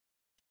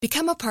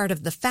Become a part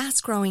of the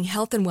fast-growing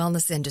health and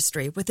wellness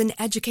industry with an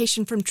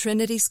education from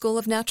Trinity School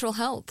of Natural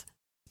Health.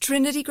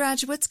 Trinity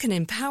graduates can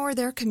empower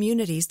their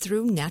communities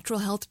through natural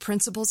health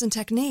principles and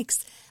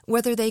techniques,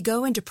 whether they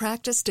go into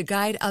practice to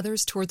guide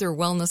others toward their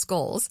wellness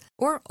goals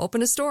or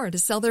open a store to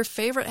sell their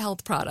favorite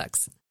health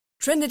products.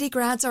 Trinity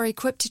grads are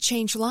equipped to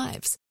change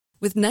lives.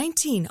 With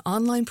 19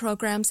 online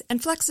programs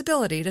and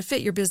flexibility to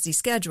fit your busy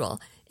schedule,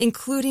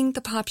 including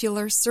the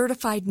popular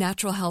Certified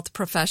Natural Health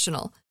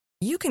Professional,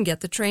 you can get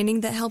the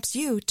training that helps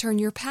you turn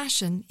your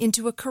passion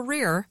into a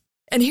career.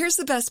 And here's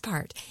the best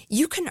part.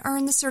 You can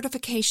earn the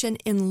certification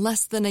in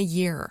less than a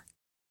year.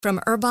 From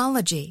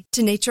herbology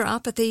to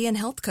naturopathy and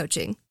health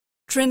coaching,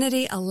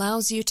 Trinity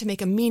allows you to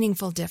make a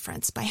meaningful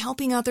difference by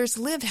helping others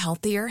live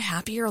healthier,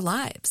 happier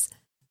lives.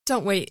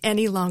 Don't wait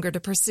any longer to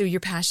pursue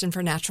your passion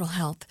for natural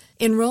health.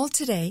 Enroll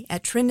today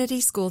at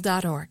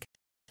trinityschool.org.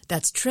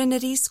 That's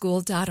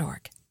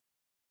trinityschool.org.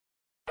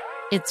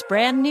 It's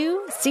brand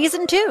new,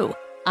 Season 2.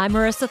 I'm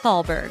Marissa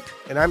Thalberg.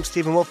 And I'm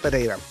Stephen Wolf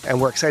Pereira.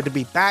 And we're excited to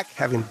be back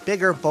having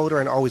bigger, bolder,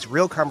 and always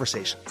real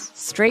conversations.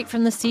 Straight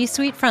from the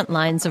C-suite front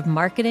lines of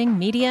marketing,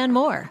 media, and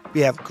more.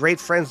 We have great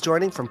friends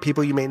joining from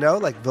people you may know,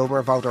 like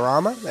Vilmer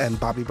Valderrama and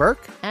Bobby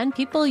Burke. And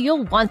people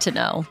you'll want to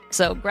know.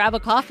 So grab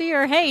a coffee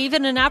or, hey,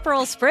 even an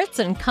Aperol Spritz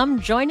and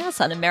come join us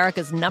on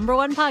America's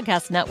 #1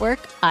 podcast network,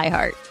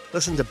 iHeart.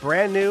 Listen to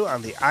Brand New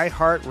on the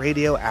iHeart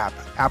Radio app,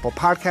 Apple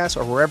Podcasts,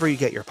 or wherever you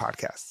get your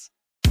podcasts.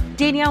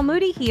 Danielle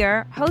Moody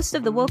here, host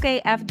of the Woke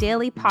AF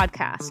Daily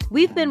podcast.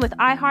 We've been with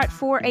iHeart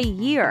for a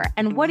year,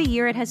 and what a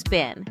year it has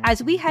been.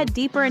 As we head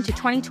deeper into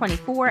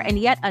 2024 and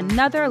yet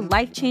another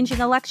life-changing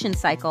election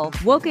cycle,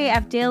 Woke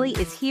AF Daily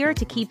is here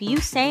to keep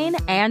you sane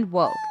and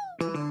woke.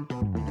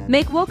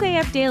 Make Woke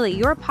AF Daily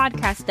your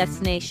podcast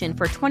destination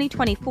for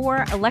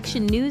 2024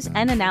 election news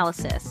and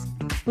analysis.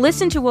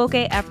 Listen to Woke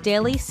AF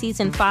Daily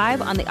Season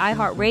 5 on the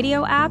iHeart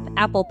Radio app,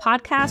 Apple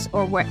Podcasts,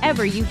 or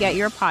wherever you get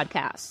your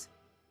podcasts.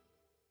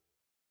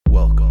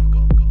 Welcome.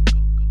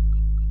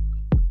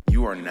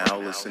 You are now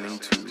listening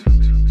to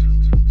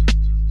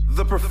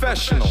The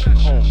Professional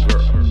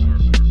Homegirl.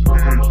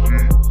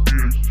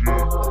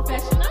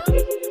 Professional?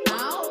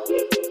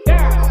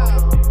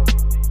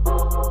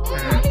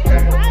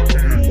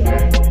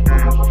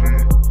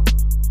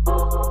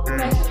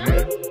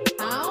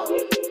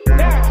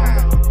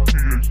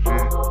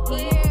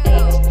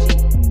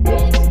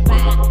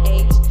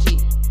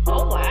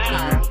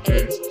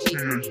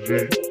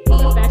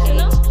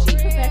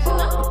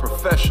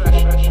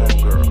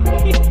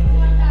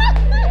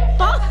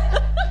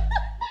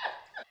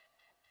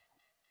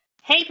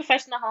 Hey,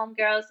 professional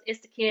homegirls,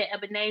 it's the kid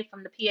Ebony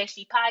from the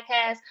PhD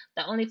podcast,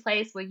 the only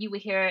place where you will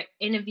hear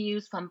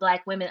interviews from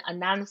Black women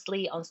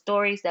anonymously on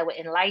stories that will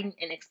enlighten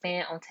and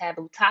expand on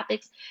taboo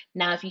topics.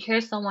 Now, if you hear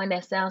someone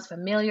that sounds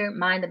familiar,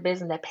 mind the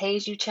business that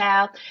pays you,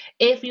 child.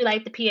 If you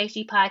like the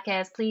PhD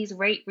podcast, please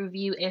rate,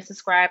 review, and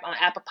subscribe on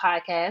Apple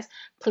Podcasts.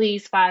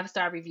 Please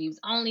 5-star reviews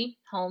only.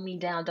 Hold me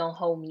down, don't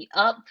hold me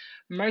up.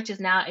 Merch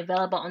is now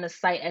available on the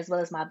site as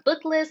well as my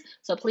book list,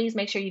 so please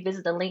make sure you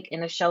visit the link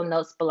in the show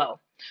notes below.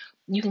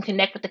 You can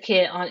connect with the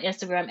kid on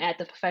Instagram at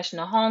The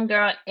Professional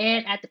Homegirl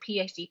and at the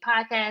PhD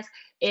Podcast.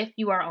 If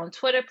you are on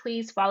Twitter,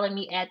 please follow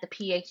me at the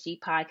PhD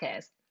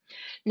Podcast.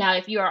 Now,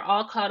 if you are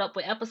all caught up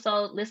with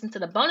episodes, listen to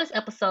the bonus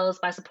episodes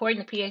by supporting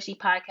the PhD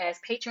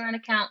Podcast Patreon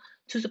account.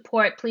 To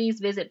support,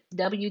 please visit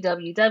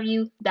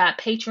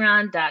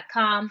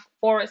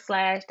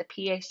www.patreon.com/the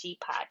PhD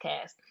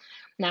Podcast.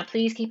 Now,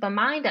 please keep in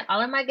mind that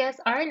all of my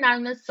guests are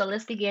anonymous, so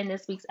let's begin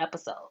this week's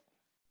episode.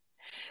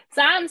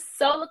 So I'm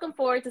so looking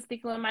forward to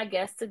speaking with my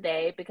guest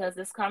today because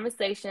this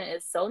conversation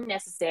is so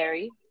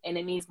necessary and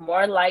it needs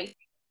more light,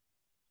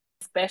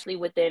 especially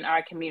within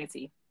our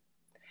community.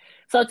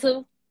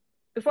 So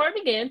before I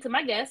begin, to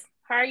my guest,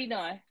 how are you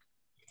doing?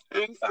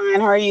 I'm fine.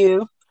 How are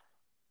you?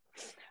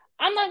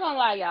 I'm not going to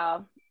lie,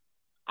 y'all.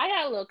 I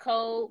got a little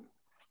cold,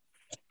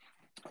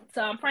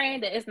 so I'm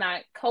praying that it's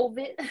not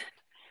COVID.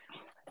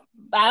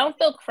 But I don't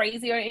feel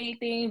crazy or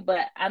anything,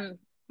 but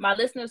my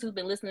listeners who've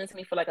been listening to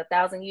me for like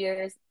 1,000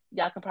 years,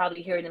 y'all can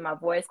probably hear it in my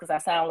voice because I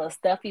sound a little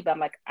stuffy, but I'm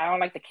like, I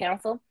don't like to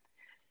cancel.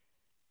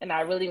 And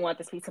I really want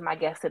to speak to my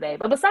guest today.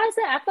 But besides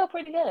that, I feel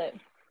pretty good.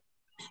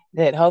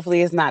 Good.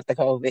 Hopefully it's not the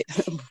COVID.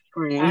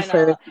 I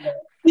know.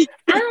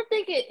 I don't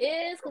think it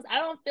is because I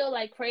don't feel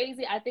like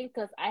crazy. I think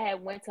because I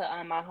had went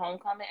to my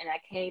homecoming and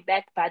I came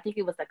back, but I think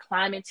it was the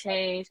climate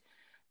change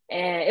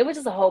and it was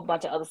just a whole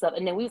bunch of other stuff.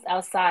 And then we was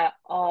outside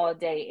all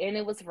day and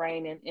it was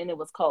raining and it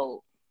was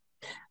cold.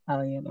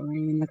 Oh yeah, the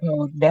rain and the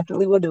cold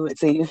definitely will do it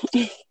to you.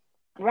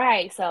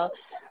 Right, so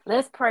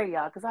let's pray,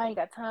 y'all, because I ain't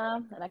got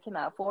time and I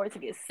cannot afford to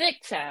get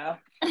sick, child.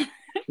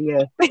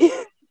 Yeah.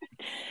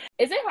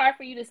 Is it hard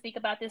for you to speak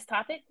about this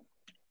topic?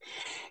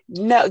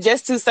 No,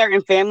 just to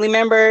certain family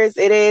members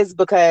it is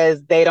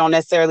because they don't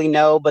necessarily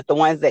know, but the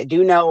ones that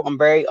do know, I'm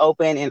very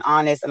open and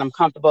honest and I'm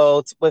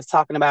comfortable with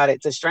talking about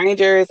it to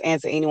strangers and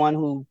to anyone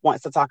who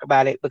wants to talk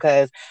about it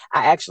because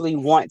I actually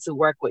want to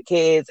work with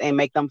kids and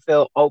make them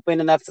feel open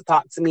enough to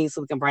talk to me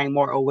so we can bring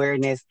more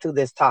awareness to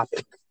this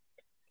topic.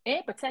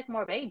 And protect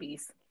more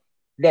babies.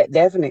 That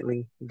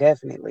definitely.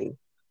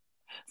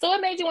 So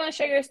what made you want to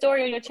share your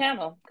story on your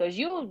channel? Because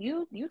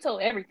you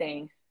told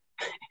everything.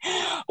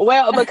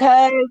 Well,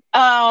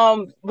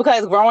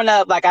 because growing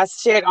up, like I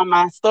shared on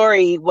my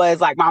story,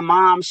 was like my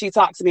mom, she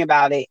talked to me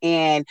about it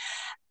and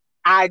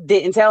I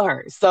didn't tell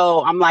her.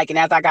 So I'm like, and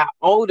as I got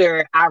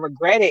older, I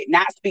regretted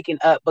not speaking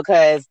up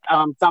because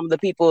some of the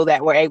people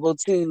that were able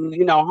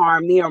to,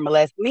 harm me or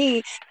molest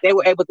me, they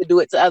were able to do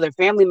it to other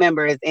family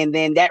members. And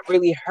then that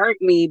really hurt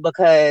me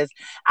because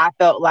I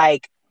felt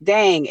like,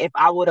 dang, if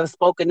I would have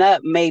spoken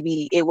up,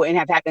 maybe it wouldn't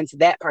have happened to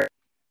that person.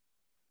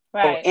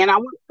 Right. And I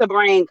want to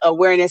bring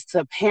awareness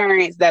to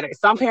parents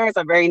some parents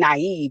are very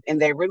naive and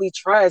they really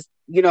trust,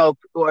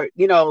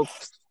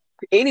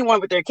 anyone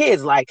with their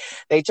kids. Like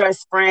they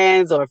trust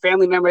friends or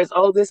family members.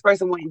 Oh, this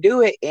person wouldn't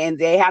do it. And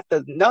they have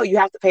to know, you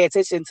have to pay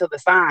attention to the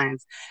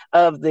signs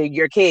of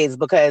your kids,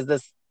 because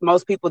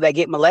most people that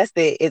get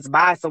molested, it's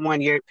by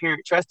someone your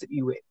parent trusted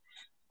you with.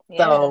 Yeah,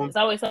 So it's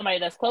always somebody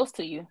that's close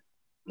to you.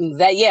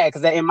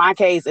 because in my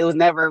case, it was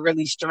never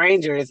really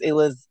strangers. It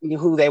was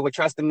who they were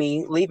trusting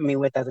me, leaving me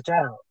with as a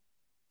child.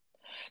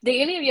 Did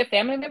any of your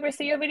family members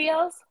see your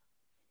videos?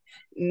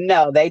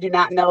 No, they do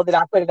not know that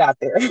I put it out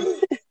there.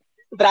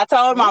 But I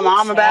told my Ooh,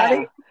 mom about it.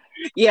 child.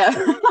 Yeah.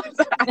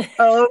 I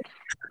told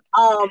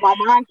my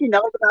mom, she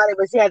knows about it,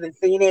 but she hasn't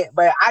seen it.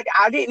 But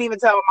I didn't even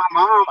tell my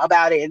mom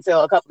about it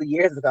until a couple of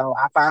years ago.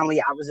 I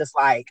was just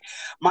like,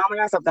 Mom, I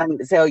got something I need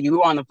to tell you. We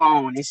were on the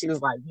phone. And she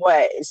was like,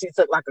 what? And she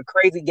took like a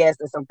crazy guess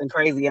or something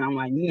crazy. And I'm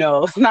like,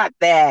 no, it's not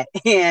that.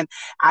 And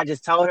I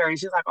just told her, and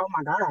she's like, oh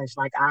my gosh,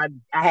 like I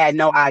had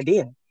no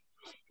idea.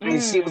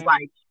 And she was Mm.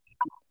 like,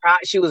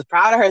 she was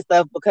proud of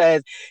herself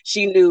because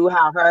she knew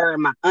how her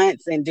and my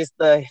aunts and just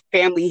the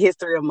family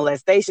history of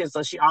molestation.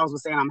 So she always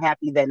was saying, I'm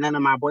happy that none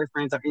of my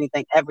boyfriends or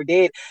anything ever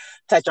did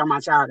touch on my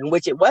child. And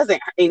which it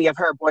wasn't any of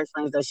her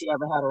boyfriends that she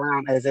ever had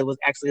around us. It was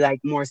actually like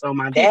more so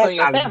my People dad's in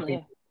your side of the family.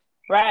 family.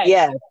 Right.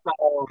 Yeah.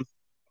 So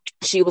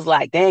she was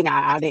like, dang,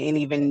 I didn't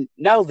even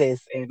know this.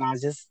 And I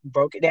just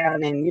broke it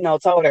down and,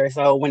 told her.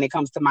 So when it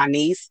comes to my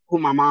niece, who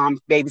my mom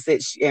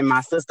babysits, and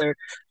my sister,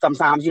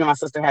 sometimes, my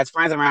sister has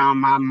friends around,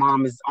 my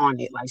mom is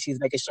on it. Like she's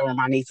making sure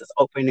my niece is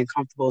open and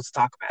comfortable to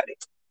talk about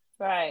it.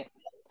 Right.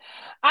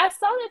 I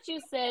saw that you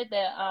said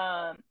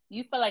that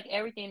you feel like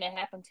everything that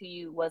happened to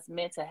you was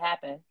meant to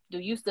happen. Do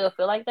you still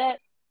feel like that?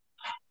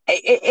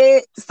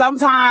 It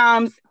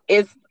sometimes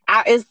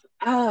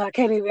I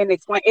can't even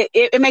explain it.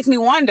 It makes me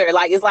wonder,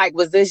 like, it's like,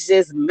 was this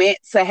just meant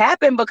to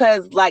happen?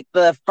 Because like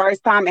the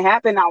first time it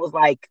happened, I was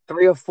like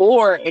 3 or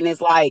 4, and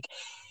it's like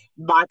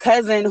my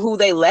cousin who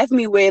they left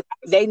me with,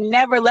 they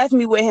never left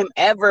me with him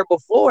ever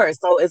before.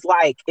 So it's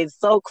like, it's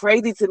so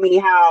crazy to me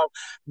how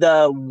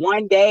the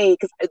one day,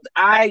 because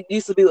I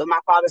used to be with my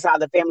father's side of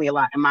the family a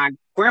lot, and my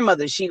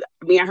grandmother,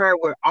 me and her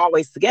were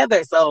always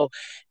together. So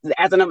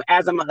as an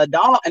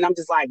adult, and I'm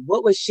just like,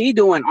 what was she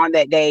doing on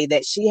that day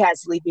that she had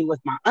to leave me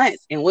with my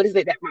aunts? And what is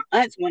it that my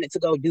aunts wanted to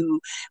go do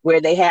where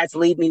they had to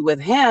leave me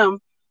with him?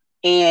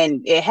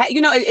 And it had,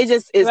 it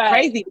just is Right.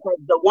 crazy because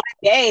the one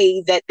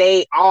day that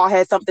they all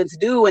had something to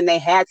do and they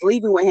had to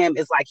leave me with him,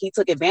 it's like he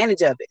took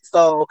advantage of it.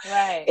 So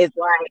Right. it's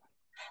like,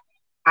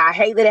 I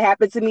hate that it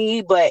happened to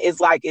me, but it's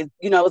like, it's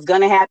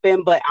going to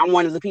happen. But I'm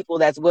one of the people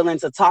that's willing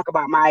to talk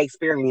about my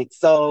experience.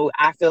 So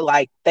I feel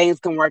like things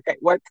can work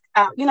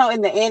out,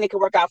 in the end, it can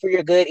work out for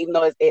your good, even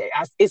though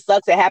it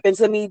sucks it happened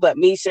to me. But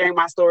me sharing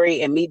my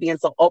story and me being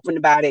so open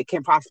about it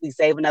can possibly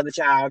save another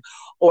child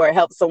or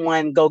help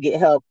someone go get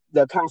help,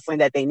 the counseling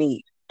that they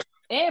need.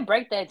 And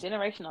break that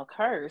generational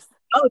curse.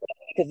 Oh,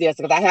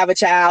 because I have a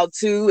child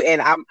too,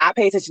 and I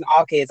pay attention to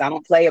all kids. I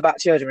don't play about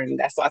children.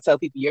 That's why I tell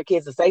people your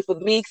kids are safe with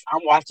me. I'm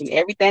watching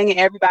everything and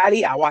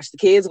everybody. I watch the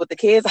kids with the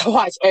kids. I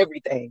watch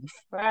everything.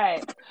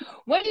 Right.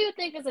 When do you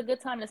think is a good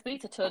time to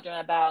speak to children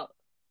about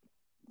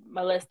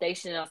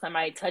molestation or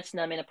somebody touching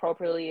them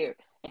inappropriately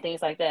and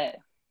things like that?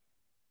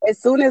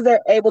 As soon as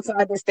they're able to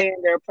understand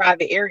their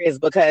private areas,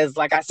 because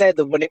like I said,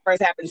 when it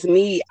first happened to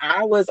me,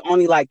 I was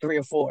only like 3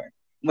 or 4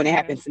 when it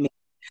happened to me.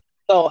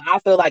 So I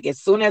feel like as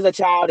soon as a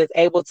child is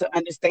able to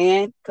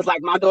understand, because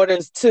like my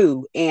daughter's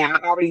 2 and I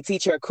already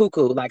teach her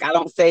cuckoo. Like I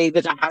don't say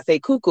vagina, I say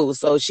cuckoo.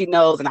 So she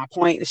knows, and I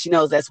point, she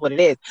knows that's what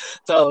it is.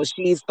 So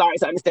she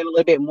starts to understand a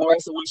little bit more.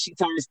 So when she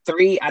turns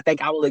 3, I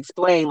think I will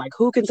explain like,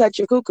 who can touch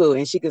your cuckoo?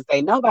 And she can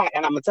say nobody.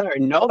 And I'm gonna tell her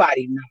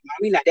nobody. No,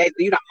 mommy, not that.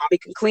 Mommy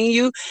can clean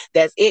you.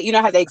 That's it. You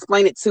know how they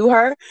explain it to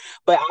her.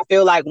 But I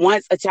feel like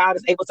once a child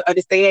is able to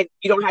understand,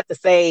 you don't have to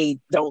say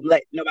don't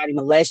let nobody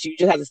molest you. You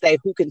just have to say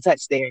who can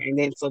touch there, and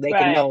then so they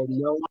can know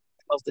no one's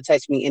supposed to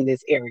touch me in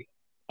this area.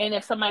 And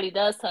if somebody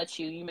does touch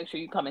you, you make sure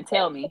you come and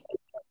tell me.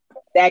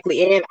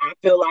 Exactly. And I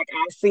feel like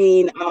I've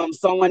seen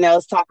someone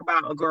else talk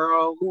about a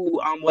girl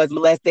who was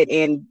molested,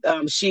 and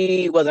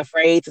she was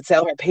afraid to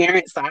tell her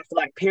parents. So I feel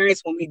like parents,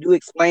 when we do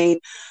explain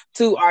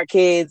to our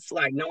kids,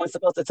 like no one's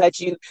supposed to touch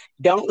you,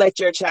 don't let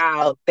your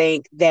child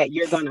think that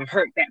you're going to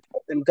hurt that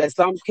person, because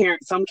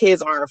some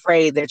kids are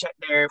afraid that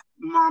their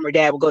mom or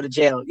dad will go to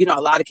jail.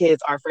 A lot of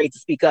kids are afraid to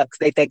speak up because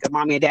they think that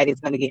mommy and daddy is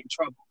going to get in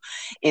trouble.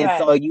 And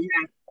so Right. you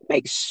have to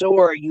make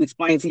sure you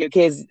explain to your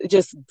kids,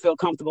 just feel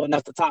comfortable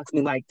enough to talk to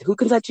me. Like, who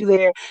can touch you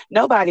there?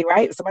 Nobody,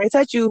 right? If somebody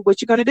touch you,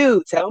 what you gonna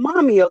do? Tell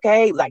mommy,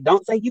 okay? Like,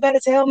 don't say you better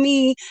tell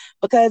me,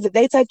 because if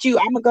they touch you,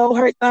 I'm gonna go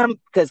hurt them,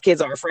 because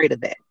kids are afraid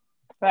of that.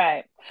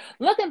 Right.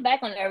 Looking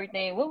back on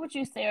everything, what would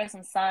you say are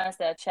some signs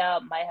that a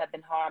child might have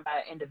been harmed by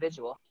an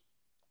individual?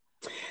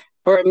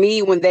 For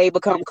me, when they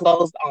become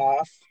closed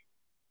off,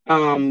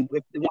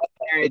 with the one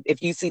parent,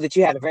 if you see that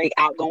you had a very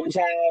outgoing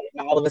child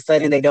and all of a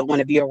sudden they don't want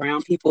to be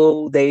around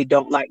people, they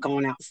don't like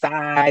going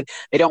outside,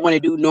 they don't want to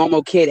do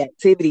normal kid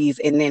activities,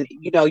 and then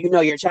you know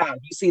your child,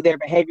 you see their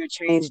behavior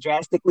change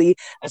drastically,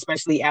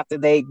 especially after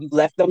you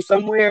left them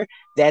somewhere,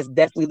 that's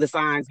definitely the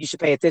signs you should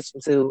pay attention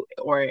to.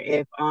 Or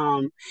if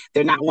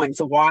they're not wanting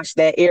to wash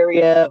that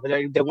area, or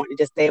they're wanting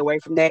to just stay away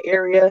from that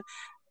area,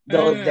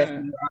 those Mm.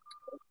 definitely are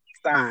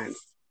signs.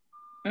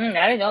 I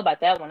didn't know about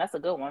that one. That's a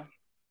good one.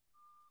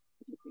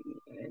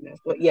 And that's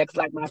what, yeah, because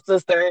like my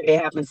sister, it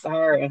happened to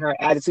her, and her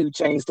attitude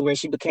changed to where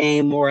she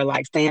became more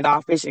like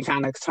standoffish and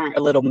kind of turned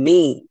a little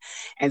mean.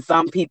 And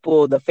some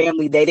people, the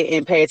family, they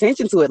didn't pay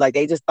attention to it. Like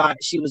they just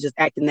thought she was just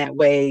acting that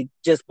way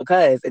just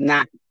because, and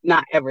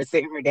not ever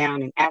sitting her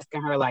down and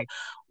asking her like,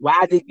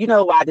 why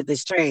did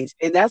this change?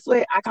 And that's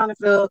what I kind of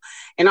feel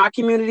in our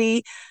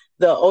community.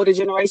 The older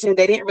generation,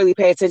 they didn't really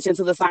pay attention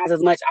to the signs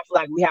as much. I feel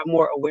like we have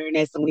more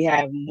awareness and we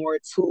have more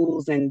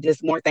tools and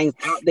just more things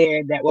out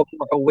there that we're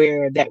more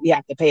aware that we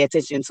have to pay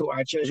attention to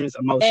our children's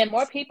And more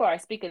emotions. people are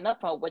speaking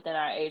up from within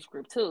our age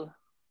group too.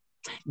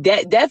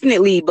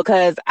 Definitely,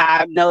 because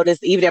I've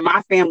noticed even in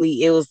my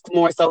family, it was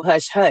more so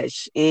hush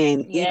hush.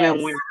 And Yes.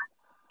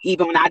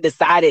 even when I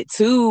decided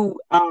to,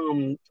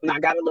 when I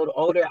got a little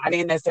older, I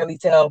didn't necessarily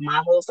tell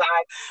my whole side,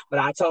 but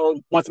I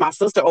told, once my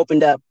sister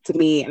opened up to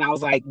me and I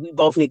was like, we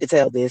both need to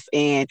tell this.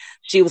 And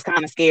she was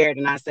kind of scared.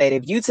 And I said,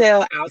 if you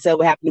tell, I'll tell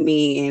what happened to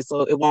me. And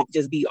so it won't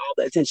just be all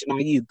the attention on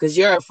you, because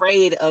you're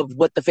afraid of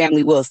what the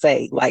family will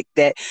say. Like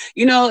that,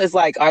 it's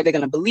like, are they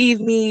going to believe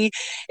me?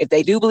 If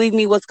they do believe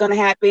me, what's going to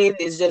happen?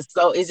 It's just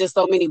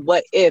so many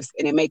what ifs,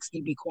 and it makes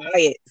you be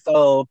quiet.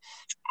 So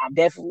I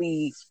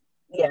definitely,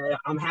 yeah,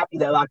 I'm happy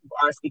that a lot of people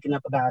are speaking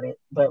up about it.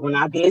 But when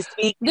I did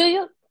speak, Do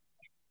you?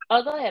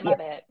 Oh, go ahead. yeah. My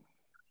bad.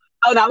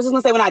 Oh, no, I was just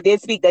gonna say, when I did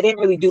speak, they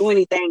didn't really do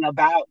anything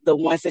about the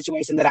one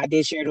situation that I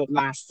did share with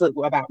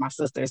about my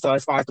sister. So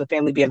as far as the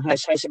family being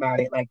hush hush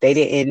about it, like they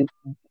didn't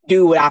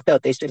do what I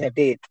felt they should have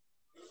did.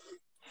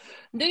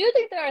 Do you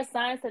think there are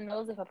signs that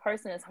knows if a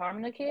person is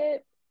harming a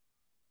kid?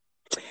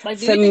 Like,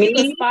 do To you think you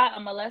could me, spot a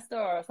molester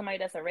or somebody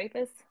that's a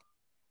rapist?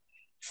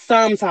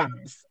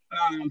 sometimes.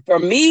 For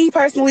me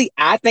personally,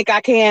 I think I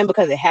can,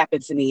 because it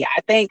happened to me.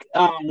 I think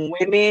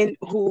women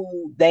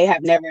who they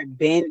never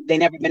been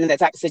in that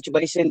type of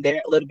situation,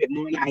 they're a little bit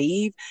more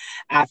naive.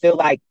 I feel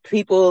like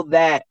people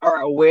that are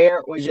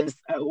aware, or just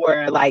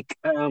or like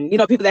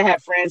people that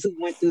have friends who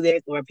went through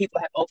this, or people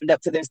have opened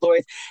up to their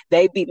stories,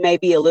 may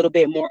be a little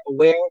bit more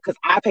aware. Because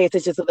I pay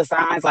attention to the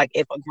signs. Like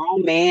if a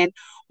grown man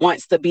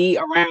wants to be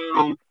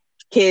around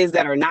kids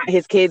that are not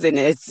his kids, and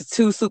it's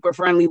too super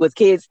friendly with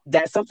kids,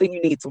 that's something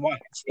you need to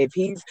watch. If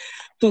he's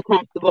too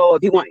comfortable,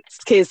 if he wants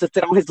kids to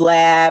sit on his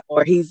lap,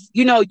 or you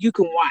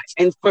can watch.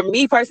 And for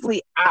me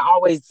personally,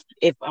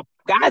 if a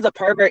guy's a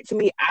pervert to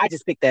me, I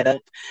just pick that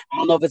up. I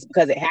don't know if it's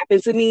because it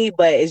happened to me,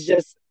 but it's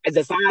just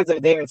the signs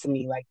are there to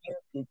me. Like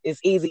it's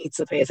easy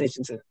to pay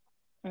attention to.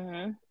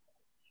 Mm-hmm.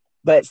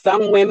 But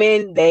some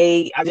women,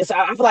 I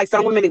feel like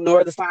some women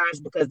ignore the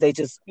signs because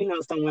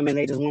some women,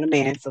 they just want a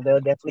man, so they'll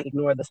definitely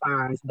ignore the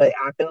signs. But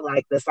I feel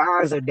like the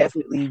signs are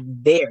definitely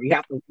there. You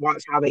have to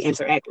watch how they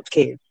interact with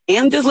kids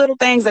and just little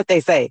things that they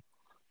say.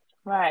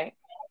 Right.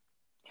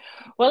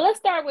 Well, let's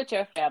start with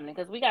your family,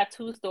 because we got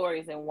two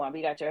stories in one.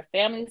 We got your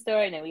family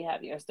story, and then we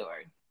have your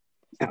story.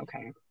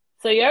 Okay.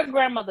 So your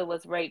grandmother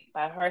was raped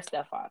by her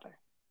stepfather.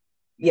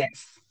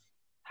 Yes.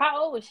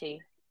 How old was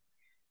she?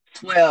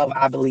 12,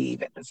 I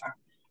believe, at the time.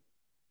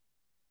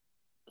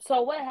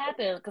 So what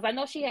happened? Because I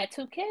know she had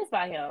two kids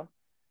by him.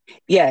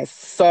 Yes.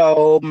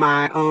 So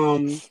my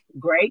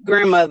great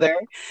grandmother,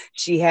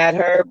 she had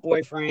her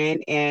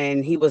boyfriend,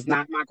 and he was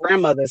not my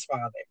grandmother's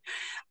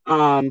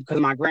father. Because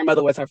my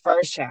grandmother was her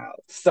first child.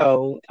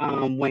 So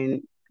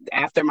when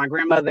after my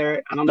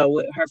grandmother, I don't know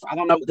what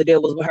the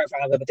deal was with her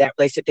father, but that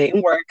relationship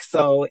didn't work.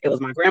 So it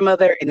was my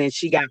grandmother, and then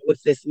she got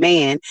with this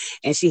man,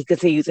 and she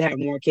continued to have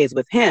more kids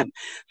with him.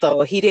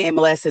 So he didn't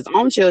molest his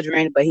own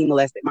children, but he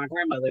molested my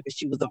grandmother, because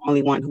she was the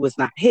only one who was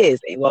not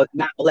his. And well,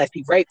 not molest,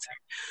 he raped her.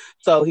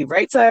 So he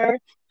raped her.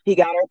 He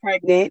got her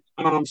pregnant.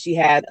 She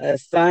had a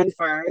son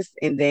first,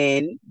 and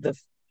then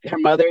her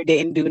mother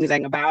didn't do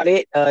anything about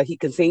it. He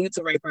continued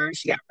to rape her.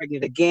 She got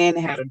pregnant again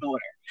and had a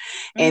daughter.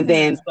 And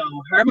then Mm-hmm.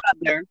 so her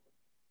mother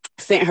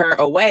sent her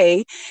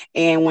away,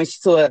 and when she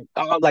to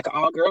like an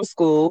all girls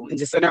school, and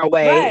just sent her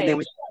away. And then Right.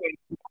 when she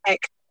came back,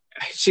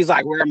 she's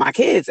like, "Where are my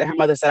kids?" And her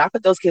mother said, "I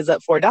put those kids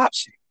up for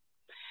adoption."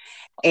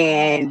 Oh.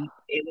 And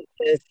it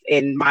was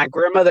and my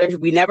grandmother,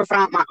 we never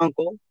found my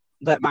uncle,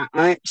 but my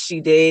aunt,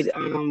 she did.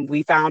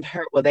 We found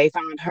her. Well, they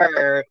found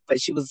her, but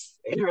she was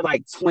in her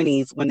like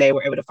 20s when they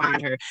were able to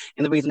find her.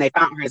 And the reason they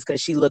found her is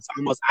because she looks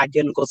almost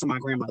identical to my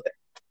grandmother.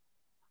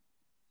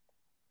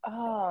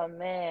 Oh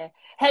man.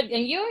 And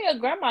you and your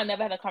grandma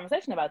never had a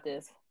conversation about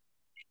this.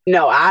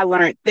 No, I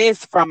learned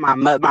this from my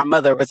mother. My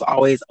mother was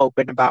always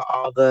open about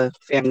all the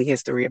family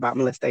history about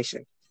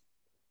molestation.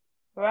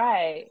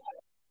 Right.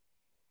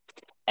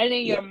 And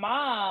then Yeah. your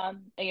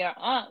mom and your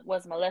aunt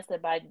was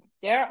molested by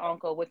their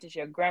uncle, which is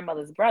your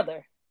grandmother's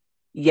brother.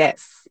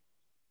 Yes.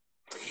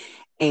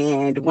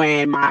 And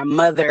when my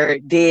mother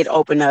did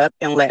open up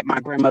and let my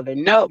grandmother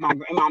know, my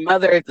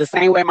mother, the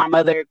same way my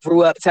mother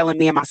grew up telling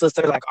me and my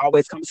sister, like,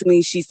 always come to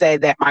me, she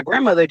said that my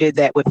grandmother did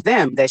that with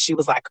them, that she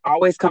was like,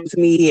 always come to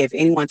me if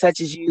anyone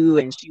touches you.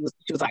 And she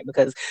was like,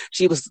 because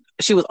she was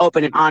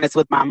open and honest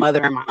with my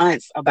mother and my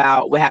aunts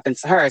about what happened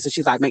to her. So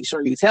she's like, make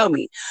sure you tell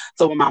me.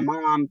 So when my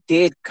mom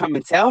did come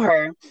and tell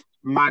her,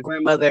 my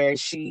grandmother,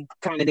 she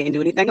kind of didn't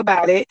do anything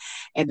about it.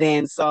 And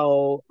then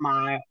so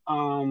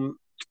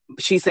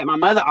she sent my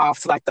mother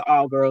off to like the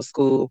all girls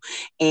school.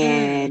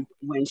 Mm. And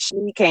when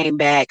she came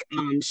back,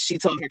 she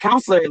told her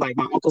counselor, like,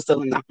 my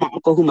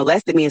uncle who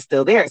molested me is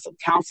still there. So the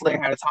counselor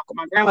had to talk with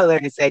my grandmother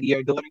and said,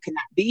 your daughter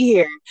cannot be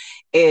here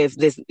if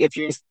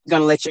you're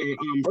gonna let your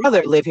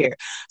brother live here.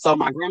 So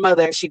my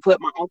grandmother, she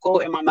put my uncle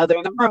and my mother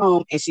in the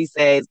room and she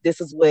said,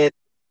 this is what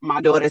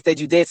my daughter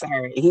said you did to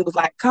her. And he was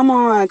like, come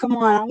on,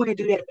 I wouldn't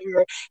do that to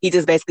her. He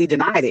just basically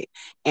denied it.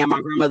 And my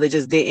grandmother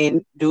just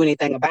didn't do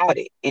anything about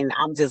it. And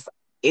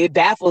it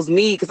baffles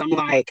me because I'm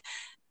like,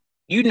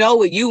 you know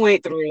what you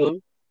went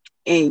through,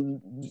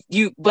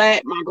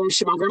 but my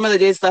grandmother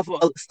did suffer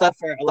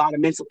a lot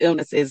of mental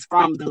illnesses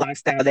from the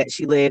lifestyle that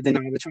she lived and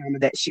all the trauma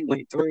that she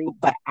went through.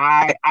 But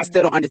I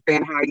still don't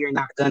understand how you're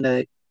not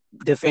gonna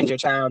defend your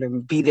child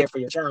and be there for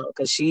your child,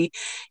 because she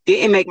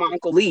didn't make my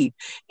uncle leave.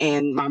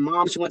 And my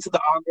mom, she went to the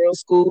all girls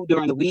school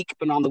during the week,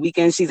 but on the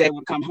weekends she's able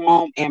to come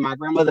home. And my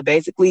grandmother,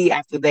 basically,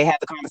 after they had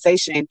the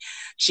conversation,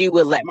 she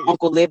would let my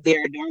uncle live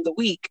there during the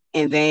week,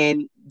 and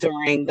then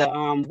during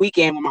the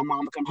weekend when my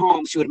mom would come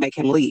home, she would make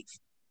him leave.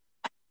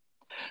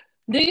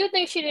 Do you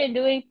think she didn't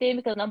do anything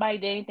because nobody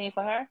did anything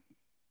for her?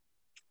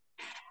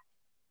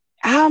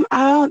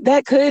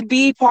 That could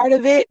be part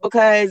of it,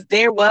 because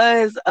there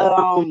was I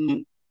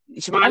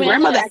my mean, I know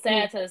grandmother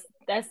actually.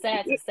 that's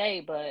sad to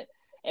say, but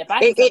if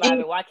I can it, survive it,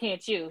 it, why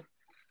can't you?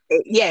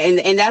 yeah,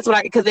 and that's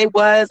what because it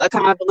was a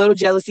kind of a little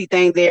jealousy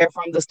thing there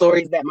from the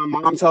stories that my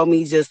mom told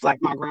me. Just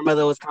like my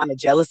grandmother was kind of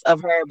jealous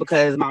of her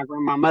because my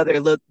mother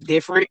looked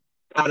different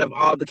out of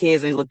all the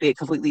kids and looked it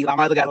completely. My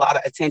mother got a lot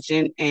of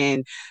attention,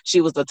 and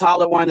she was the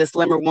taller one, the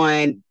slimmer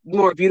one,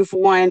 more beautiful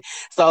one.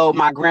 So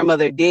my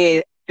grandmother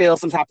did feel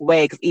some type of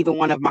way, because even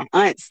one of my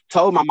aunts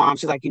told my mom,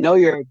 she's like,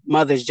 your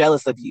mother's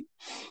jealous of you.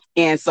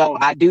 And so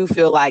I do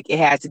feel like it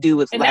had to do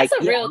with, And like,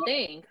 that's a yeah, real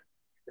thing.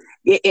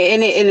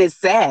 and it's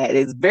sad.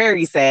 It's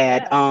very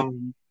sad. Yeah.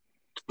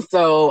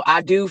 So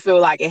I do feel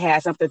like it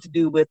has something to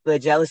do with the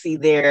jealousy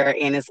there.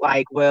 And it's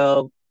like,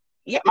 well,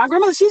 yeah, my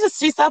grandmother,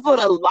 she suffered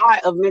a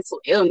lot of mental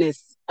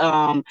illness.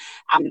 I'm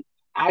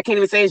I can't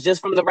even say it's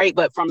just from the rape,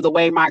 but from the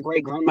way my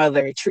great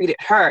grandmother treated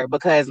her,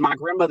 because my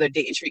grandmother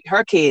didn't treat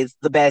her kids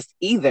the best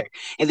either.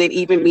 And then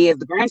even me as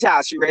the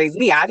grandchild, she raised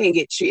me. I didn't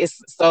get treated.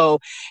 So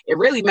it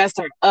really messed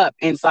her up.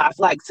 And so I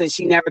feel like since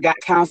she never got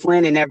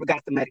counseling and never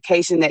got the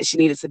medication that she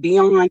needed to be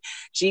on,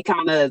 she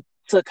kind of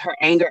took her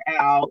anger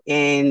out,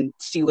 and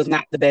she was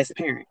not the best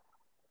parent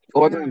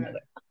or Mm. grandmother.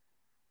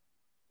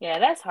 Yeah,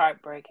 that's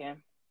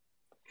heartbreaking.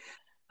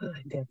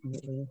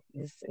 Definitely.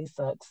 It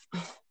sucks.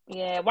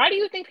 Yeah. Why do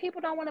you think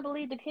people don't want to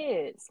believe the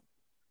kids?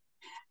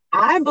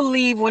 I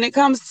believe when it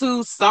comes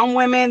to some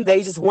women,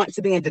 they just want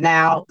to be in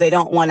denial. They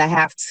don't want to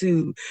have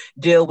to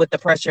deal with the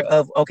pressure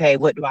of, okay,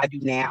 what do I do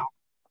now?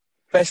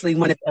 Especially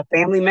when it's a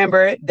family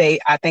member,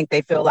 I think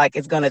they feel like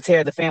it's going to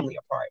tear the family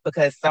apart,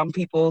 because some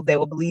people, they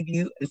will believe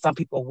you and some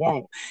people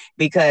won't.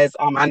 Because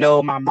I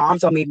know my mom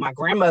told me my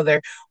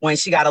grandmother, when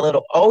she got a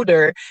little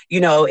older,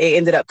 it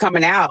ended up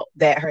coming out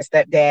that her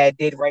stepdad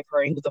did rape her,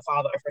 and he was the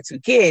father of her two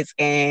kids.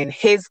 And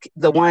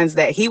the ones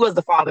that he was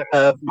the father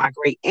of, my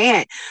great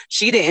aunt,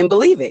 she didn't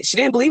believe it. She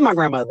didn't believe my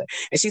grandmother.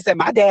 And she said,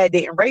 my dad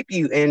didn't rape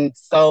you. And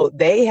so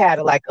they had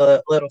like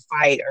a little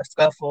fight or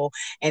scuffle,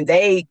 and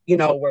they,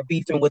 were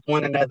beefing with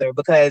one another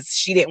because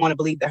she didn't want to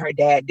believe that her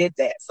dad did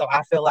that. So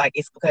I feel like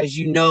it's because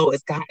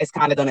it's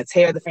kind of going to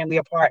tear the family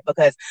apart,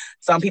 because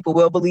some people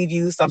will believe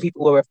you, some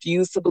people will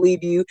refuse to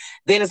believe you.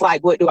 Then it's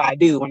like, what do I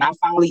do when I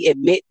finally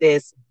admit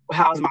this?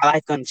 How's my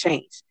life going to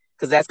change?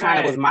 Because that's kind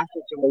of was Right. my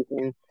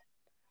situation.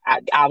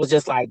 I was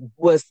just like,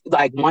 once if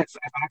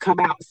I come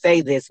out and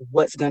say this,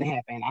 what's going to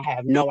happen? I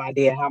have no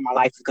idea how my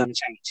life is going to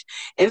change.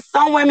 And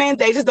some women,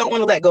 they just don't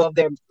want to let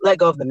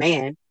go of the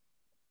man.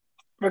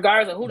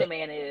 Regardless of who the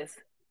man is.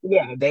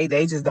 Yeah, they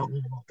just don't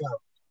want to let go.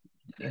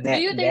 And Do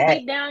that you think that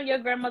deep down your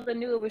grandmother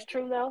knew it was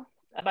true though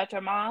about your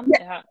mom yeah,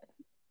 and how?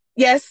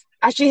 yes,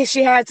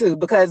 she had to,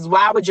 because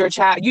why would your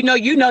child,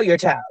 your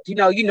child, you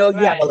have a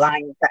Right.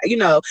 lying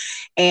child,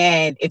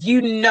 and if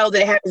you know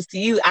that it happens to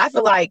you, I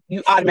feel like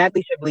you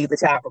automatically should believe the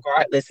child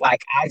regardless.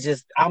 Like,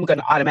 I'm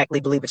gonna automatically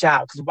believe a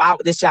child, because why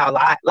would this child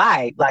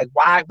lie? Like,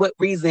 why? What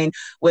reason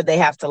would they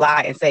have to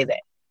lie and say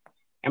that?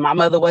 And my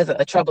mother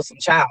wasn't a troublesome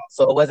child.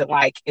 So it wasn't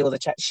like it was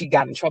she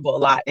got in trouble a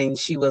lot and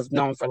she was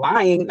known for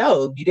lying.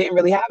 No, you didn't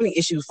really have any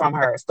issues from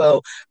her.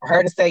 So for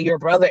her to say your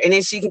brother, and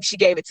then she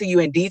gave it to you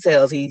in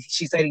details.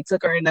 She said he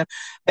took her in the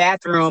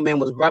bathroom and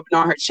was rubbing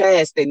on her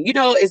chest. And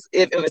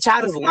if a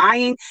child is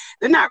lying,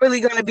 they're not really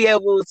going to be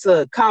able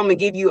to come and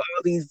give you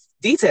all these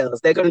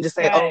details. They're going to just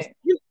say, "Oh," Right.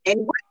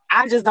 and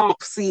I just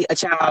don't see a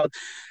child,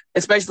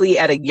 especially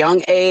at a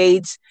young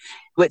age.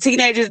 With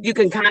teenagers, you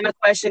can kind of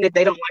question if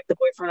they don't like the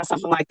boyfriend or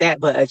something like that.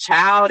 But a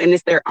child and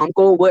it's their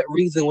uncle, what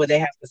reason would they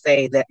have to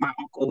say that my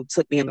uncle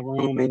took me in the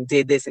room and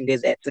did this and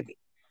did that to me?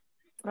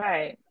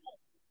 Right.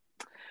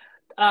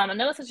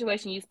 Another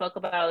situation you spoke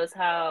about is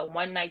how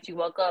one night you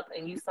woke up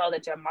and you saw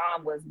that your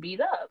mom was beat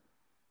up.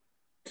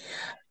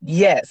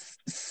 Yes.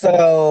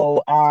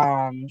 So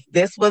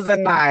this was a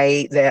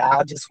night that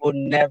I just will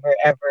never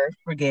ever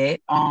forget.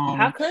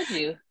 How could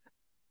you?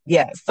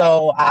 Yeah,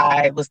 so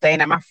I was staying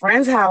at my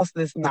friend's house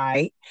this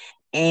night,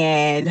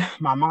 and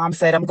my mom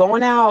said, "I'm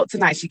going out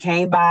tonight." She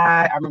came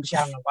by. I remember she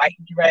had on a white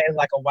dress,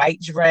 like a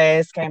white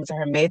dress, came to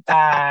her mid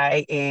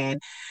thigh.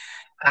 And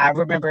I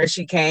remember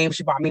she came,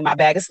 she bought me my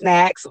bag of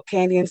snacks,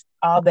 candy, and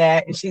all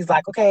that. And she's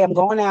like, "Okay, I'm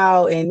going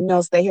out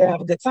and, stay here,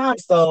 have a good time."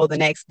 So the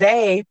next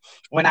day,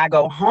 when I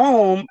go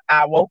home,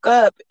 I woke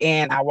up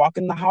and I walk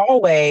in the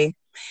hallway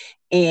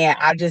and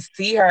I just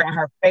see her and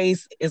her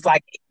face is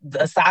like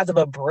the size of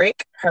a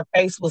brick. Her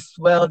face was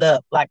swelled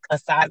up like the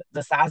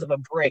size of a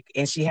brick.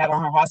 And she had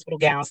on her hospital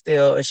gown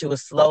still. And she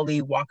was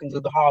slowly walking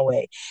through the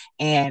hallway.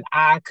 And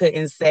I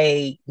couldn't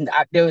say,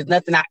 there was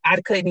nothing,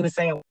 I couldn't even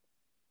say. And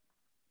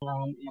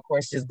of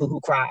course, just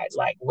boohoo cried.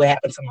 Like, what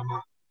happened to my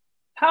mom?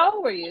 How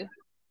old were you?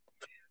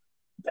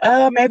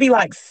 Maybe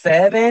like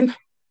 7.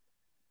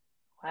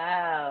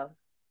 Wow.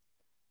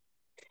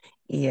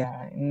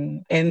 Yeah,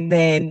 and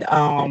then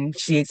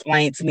she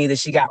explained to me that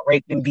she got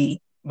raped and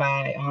beat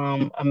by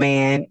a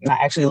man. And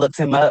I actually looked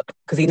him up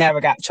because he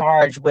never got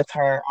charged with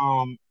her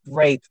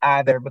rape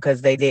either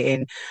because they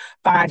didn't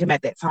find him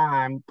at that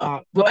time.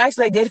 Well,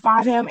 actually, they did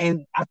find him,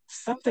 and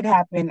something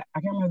happened.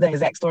 I can't remember the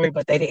exact story,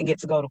 but they didn't get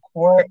to go to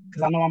court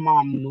because I know my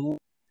mom moved.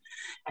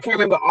 I can't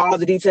remember all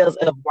the details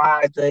of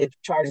why the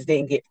charges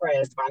didn't get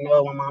pressed, but I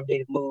know my mom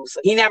did move. So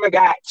he never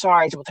got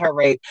charged with her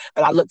rape,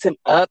 but I looked him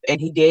up and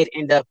he did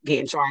end up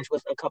getting charged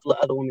with a couple of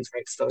other women's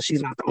rapes. So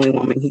she's not the only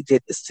woman he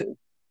did this to.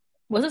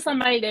 Was it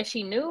somebody that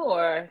she knew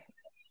or?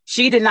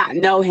 She did not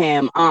know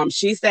him.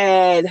 She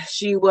said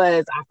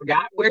I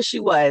forgot where she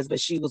was, but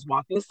she was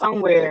walking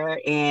somewhere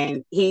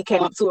and he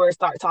came up to her,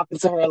 started talking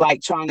to her,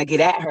 like trying to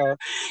get at her.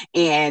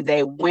 And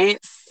they went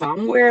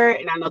somewhere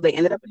and I know they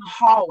ended up in the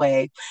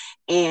hallway.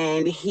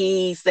 And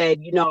he said,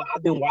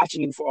 "I've been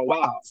watching you for a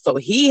while." So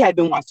he had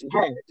been watching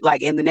her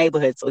like in the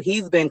neighborhood. So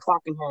he's been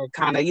clocking her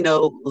kind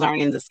of,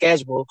 learning the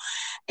schedule.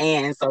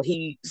 And so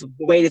he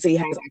waited till he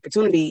had his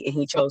opportunity and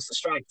he chose to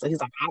strike. So he's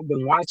like, "I've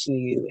been watching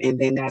you." And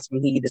then that's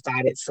when he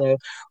decided to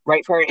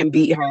rape her and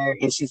beat her.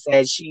 And she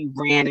said she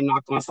ran and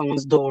knocked on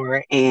someone's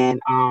door.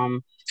 And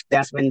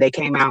that's when they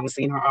came out and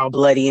seen her all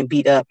bloody and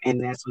beat up.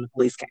 And that's when the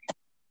police came.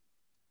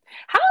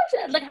 How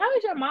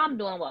is your mom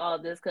doing with all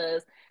this?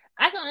 Because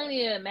I can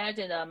only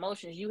imagine the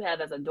emotions you have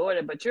as a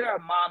daughter, but you're a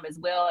mom as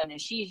well, and then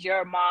she's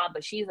your mom,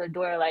 but she's a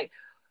daughter. Like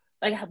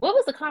what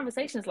was the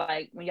conversations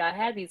like when y'all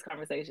had these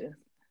conversations?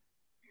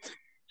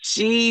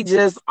 She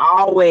just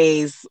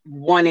always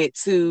wanted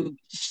to,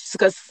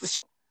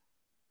 because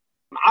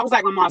I was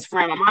like my mom's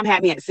friend. My mom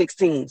had me at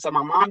 16. So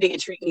my mom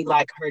didn't treat me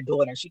like her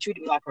daughter. She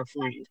treated me like her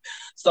friend.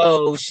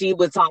 So she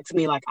would talk to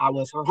me like I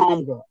was her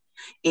homegirl.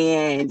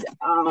 And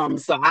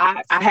so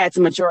I had to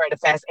mature at a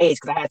fast age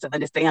because I had to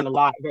understand a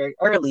lot very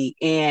early.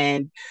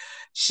 And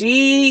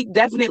she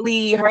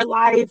definitely, her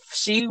life,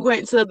 she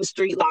went to the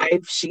street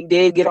life. She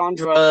did get on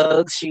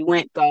drugs. She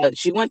went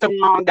the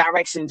wrong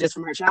direction just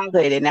from her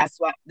childhood. And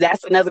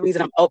that's another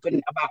reason I'm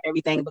open about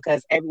everything,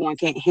 because everyone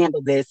can't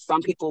handle this.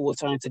 Some people will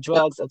turn to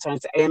drugs,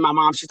 and my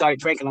mom, she started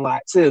drinking a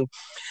lot too.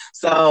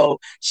 So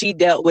she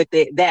dealt with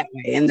it that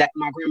way. And that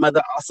my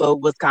grandmother also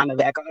was kind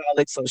of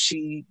alcoholic. So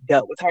she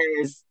dealt with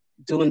hers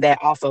doing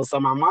that also. So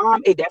my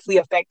mom, it definitely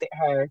affected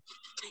her.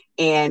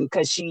 And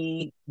because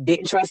she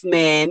didn't trust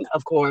men,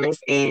 of course,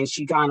 and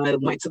she kind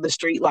of went to the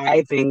street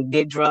life and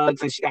did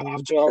drugs, and she got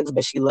off drugs,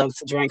 but she loved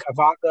to drink her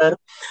vodka.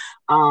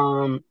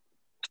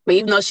 But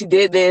even though she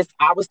did this,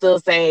 I would still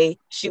say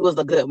she was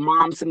a good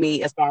mom to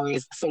me as far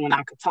as someone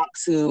I could talk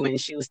to, and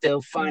she was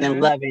still fun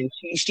and loving.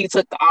 She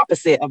took the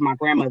opposite of my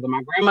grandmother.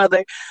 My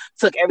grandmother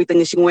took everything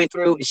that she went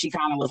through, and she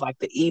kind of was like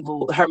the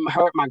evil.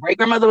 My great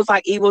grandmother was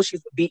like evil. She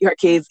would beat her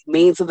kids,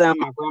 mean to them.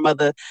 My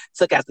grandmother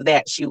took after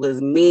that. She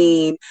was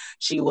mean.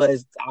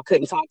 I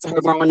couldn't talk to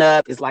her growing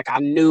up. It's like I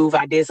knew if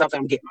I did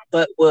something, I'm getting my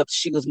butt whooped.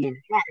 She was more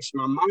harsh.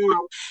 My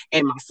mom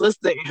and my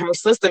sister and her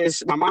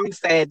sisters, my mom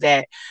said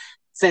that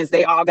since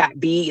they all got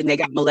beat and they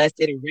got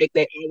molested and raped,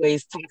 they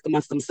always talked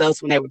amongst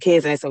themselves when they were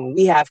kids. And they said, when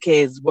we have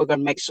kids, we're going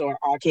to make sure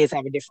our kids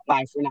have a different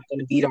life. We're not going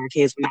to beat our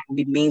kids. We're not going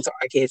to be mean to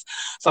our kids.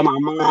 So my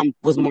mom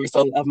was more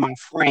so of my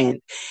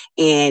friend.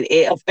 And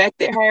it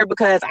affected her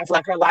because I feel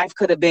like her life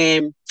could have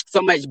been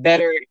so much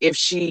better if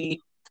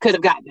she could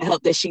have gotten the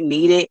help that she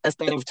needed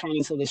instead of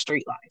turning to the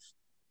street life.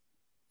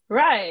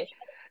 Right.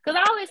 Because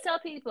I always tell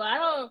people,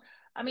 I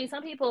mean,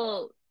 some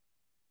people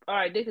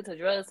are addicted to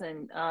drugs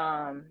and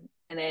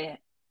they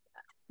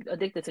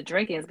addicted to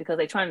drinking is because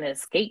they're trying to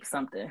escape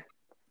something.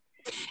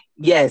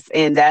 Yes,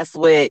 and that's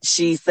what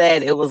she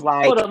said. It was For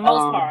like, the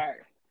most part.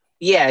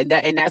 yeah,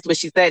 and that's what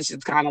she said.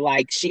 She's kind of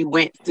like she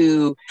went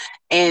through,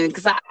 and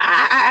because I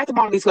asked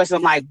mom these questions,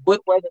 I'm like,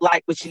 what was it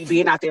like with you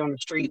being out there on the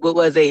street? What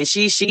was it?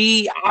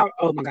 And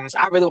oh my gosh,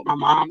 I really want my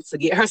mom to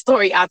get her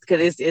story out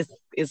because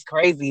it's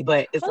crazy,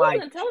 but it's Well, like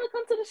listen, tell her to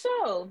come to the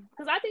show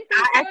because I think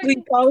I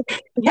actually told,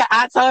 yeah,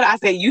 I told her, I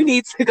said, you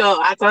need to go.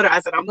 I told her,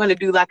 I said, I'm going to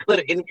do like a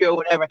little interview or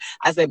whatever.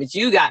 I said, but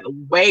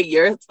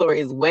your story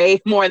is way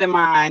more than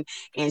mine.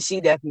 And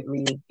she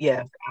definitely,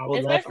 yeah, I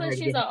would love for especially her if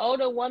to she's get an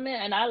older woman,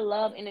 and I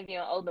love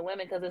interviewing older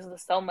women because there's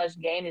just so much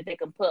game that they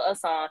can put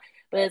us on.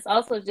 But it's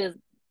also just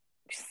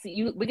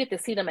we get to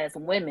see them as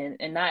women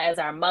and not as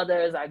our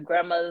mothers, our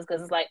grandmothers,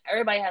 because it's like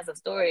everybody has a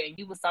story, and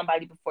you was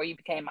somebody before you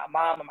became my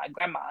mom or my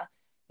grandma,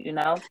 you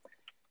know.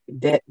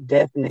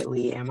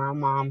 Definitely. And my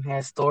mom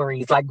has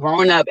stories like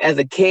growing up as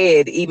a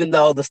kid, even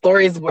though the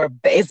stories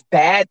it's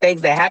bad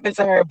things that happened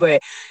to her,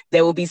 but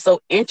they will be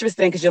so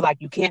interesting because you're like,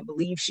 you can't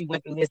believe she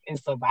went through this and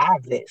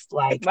survived this.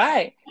 Like,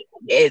 right.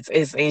 It's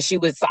and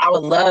so I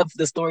would love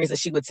the stories that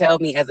she would tell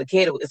me as a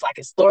kid. It's like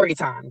a story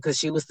time because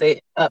she would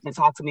sit up and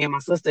talk to me and my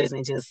sisters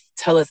and just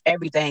tell us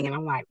everything. And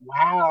I'm like,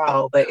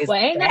 wow, but it's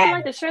ain't bad. nothing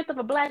like the strength of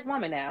a Black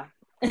woman now.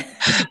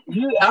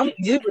 you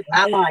was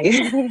not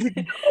lying.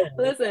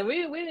 Listen,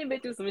 we didn't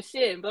been through some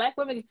shit. Black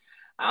women,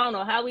 I don't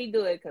know how we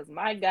do it because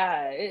my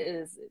God, it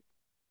is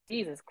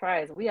Jesus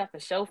Christ. We have to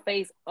show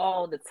face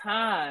all the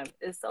time.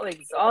 It's so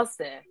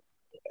exhausting.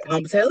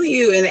 I'm telling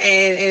you,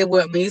 and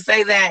when you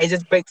say that, it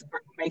just makes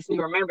me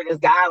remember this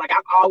guy. Like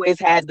I've always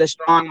had the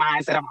strong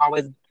mindset. I've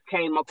always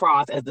came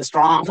across as the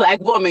strong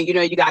Black woman. You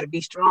know, you got to be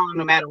strong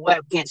no matter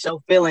what. We can't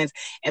show feelings.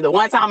 And the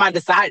one time I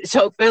decided to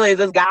show feelings,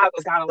 this guy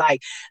was kind of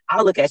like,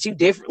 I look at you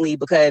differently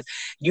because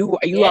you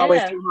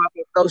always Yeah. come off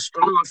as so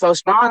strong, so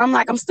strong. I'm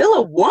like, I'm still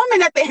a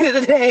woman at the end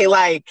of the day.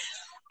 Like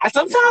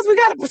sometimes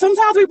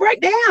we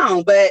break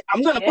down, but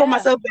I'm gonna pull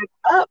myself back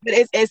up. But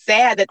it's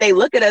sad that they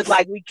look at us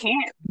like we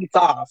can't be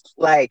soft.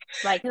 Like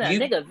can a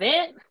nigga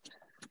vent?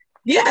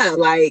 Yeah,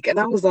 like, and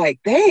I was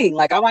like, dang,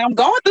 like I'm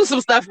going through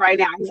some stuff right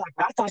now. He's like,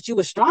 I thought you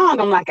were strong.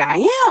 I'm like, I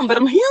am, but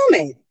I'm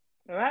human.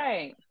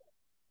 Right.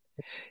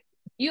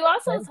 You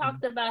also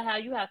talked about how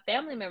you have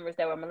family members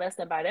that were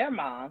molested by their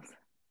moms.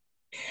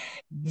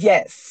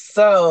 Yes.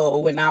 So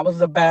when I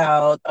was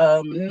about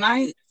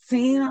 19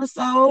 or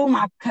so,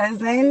 my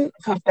cousin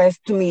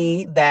confessed to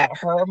me that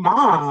her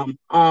mom,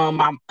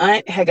 my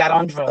aunt, had got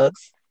on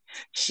drugs.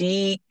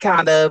 She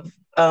kind of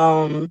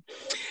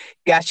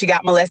she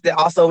got molested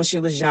also when she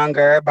was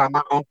younger by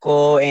my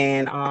uncle,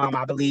 and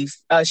I believe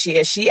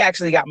she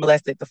actually got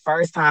molested the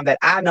first time that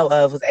I know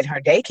of was at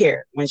her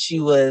daycare when she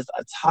was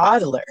a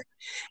toddler,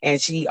 and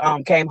she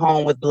came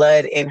home with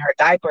blood in her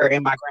diaper,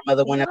 and my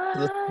grandmother went up to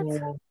the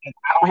school. And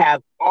I don't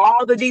have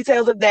all the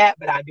details of that,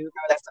 but I do know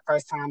that's the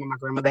first time when my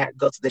grandmother had to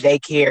go to the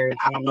daycare, and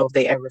I don't know if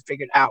they ever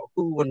figured out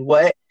who and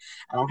what.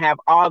 I don't have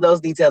all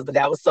those details, but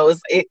that was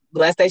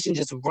molestation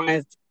just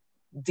runs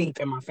deep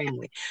in my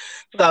family.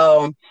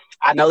 So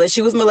I know that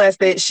she was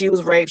molested. She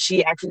was raped.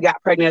 She actually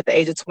got pregnant at the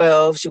age of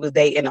 12. She was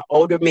dating an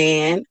older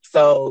man.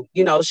 So,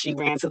 she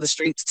ran to the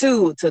streets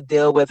too to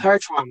deal with her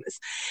traumas.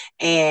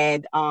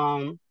 And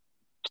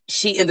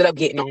she ended up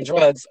getting on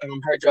drugs.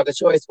 Her drug of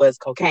choice was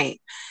cocaine.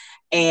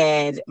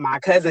 And my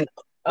cousin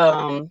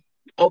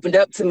opened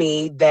up to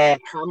me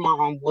that her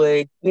mom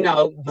would,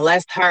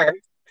 molest her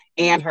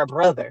and her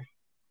brother.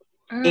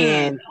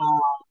 And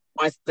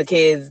once the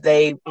kids,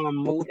 they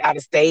moved out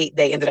of state,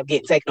 they ended up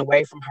getting taken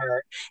away from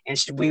her. And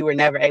we were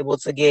never able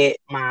to get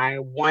my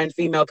one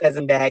female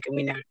cousin back. And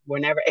we were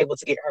never able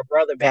to get her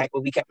brother back.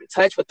 But we kept in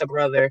touch with the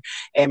brother.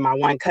 And my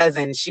one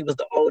cousin, she was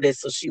the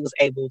oldest, so she was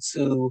able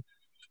to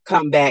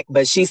come back.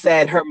 But she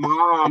said her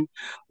mom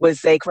would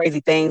say crazy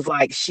things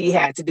like she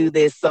had to do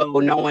this so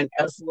no one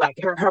else, like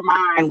her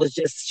mind was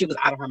just, she was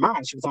out of her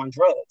mind. She was on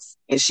drugs,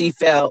 and she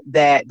felt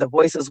that the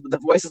voices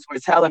were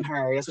telling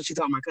her. That's what she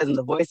told my cousin.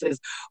 The voices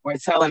were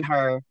telling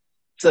her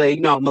to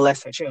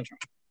molest her children.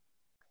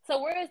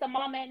 So where is the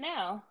mom at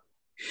now?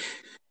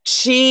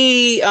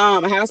 She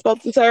I haven't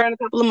spoken to her in a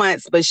couple of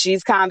months, but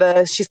she's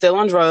still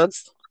on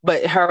drugs.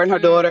 But her and her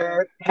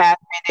daughter have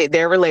ended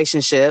their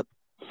relationship.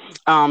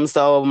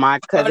 So my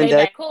cousin does.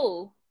 Back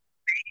cool?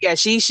 Yeah,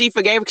 she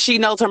forgave. She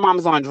knows her mom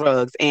is on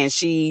drugs, and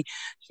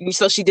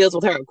so she deals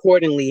with her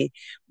accordingly.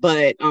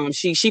 But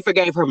she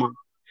forgave her mom.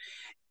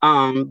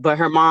 But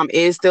her mom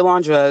is still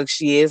on drugs.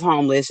 She is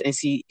homeless, and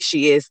she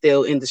is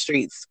still in the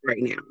streets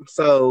right now.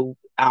 So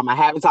I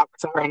haven't talked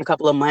to her in a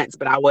couple of months,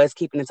 but I was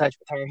keeping in touch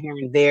with her here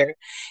and there.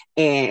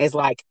 And it's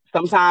like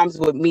sometimes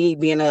with me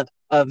being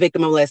a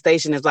victim of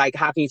molestation, it's like,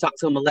 how can you talk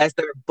to a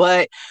molester?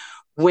 But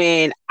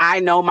when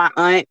I know my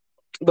aunt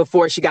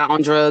before she got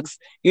on drugs,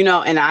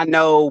 and I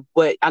know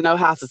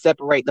how to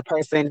separate the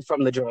person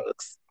from the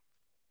drugs.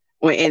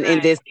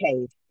 In this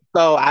case,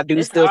 So I do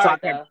It's still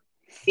hard talk.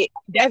 though.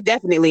 That's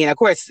definitely, and of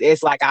course,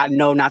 it's like I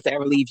know not to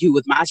ever leave you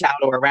with my child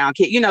or around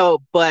kid,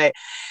 but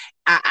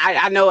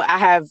I know I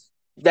have.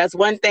 That's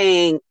one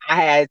thing I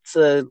had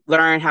to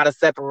learn how to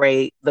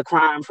separate the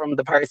crime from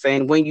the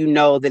person when you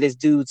know that it's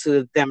due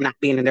to them not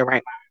being in their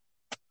right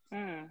Mm.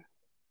 mind.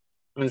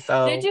 And Did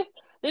so, you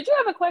did you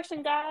ever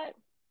question God?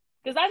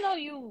 Because I know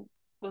you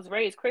was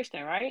raised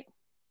Christian, right?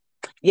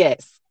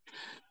 yes.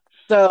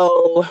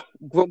 So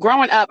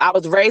growing up, I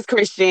was raised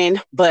Christian,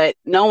 but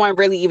no one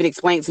really even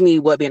explained to me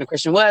what being a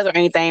Christian was or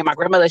anything. My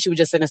grandmother, she would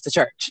just send us to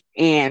church.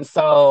 And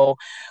so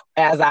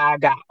as I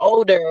got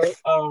older,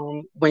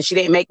 when she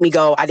didn't make me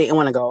go, I didn't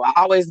want to go. I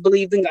always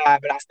believed in God,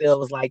 but I still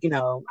was like, I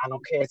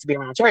don't care to be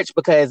around church,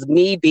 because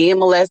me being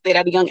molested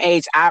at a young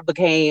age, I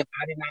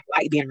did not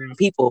like being around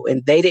people.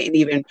 And they didn't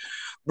even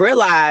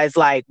realize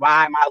like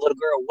why my little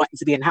girl wanting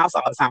to be in the house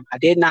all the time.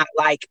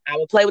 I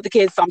would play with the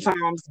kids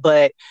sometimes,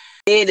 but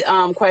did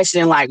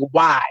question like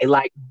why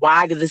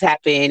did this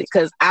happen,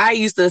 because I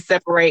used to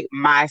separate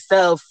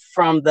myself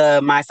from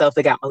the myself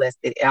that got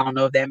molested. I don't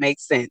know if that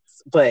makes sense,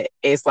 but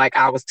it's like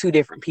I was two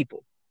different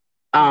people.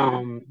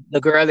 Mm-hmm. The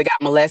girl that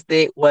got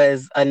molested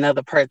was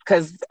another person,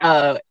 because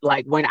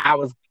like when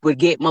would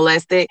get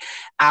molested,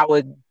 I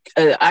would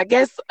I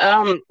guess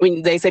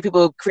when they say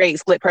people create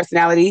split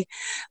personality,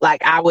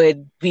 like I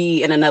would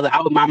be in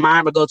my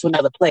mind would go to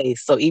another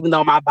place. So even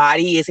though my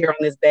body is here on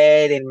this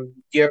bed and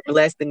you're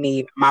molesting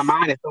me, my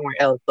mind is somewhere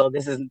else. So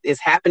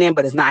it's happening,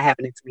 but it's not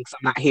happening to me because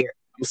I'm not here.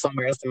 I'm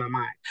somewhere else in my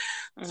mind.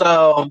 Mm-hmm.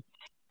 So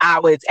I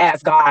would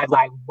ask God,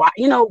 like,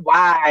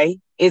 why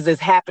is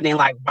this happening?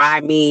 Like, why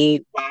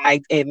me?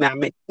 Why?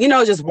 And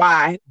just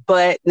why.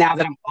 But now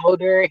that I'm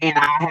older and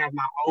I have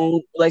my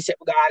own relationship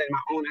with God and my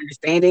own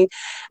understanding,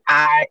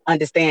 I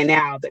understand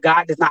now that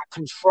God does not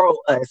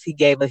control us.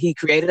 He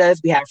created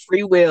us. We have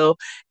free will.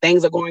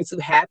 Things are going to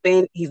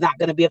happen. He's not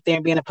going to be up there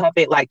and being a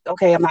puppet. Like,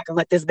 okay, I'm not going to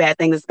let this bad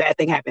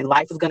thing happen.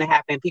 Life is going to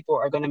happen. People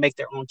are going to make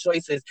their own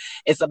choices.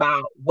 It's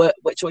about what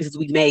choices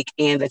we make,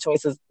 and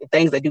the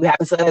things that do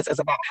happen to us. It's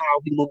about how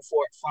we move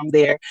forward from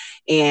there.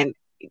 And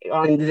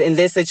in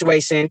this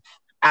situation,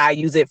 I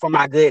use it for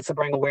my good to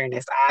bring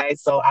awareness.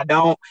 So I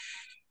don't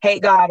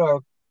hate God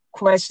or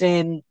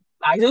question.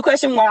 I do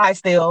question why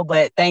still,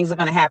 but things are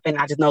going to happen.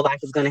 I just know life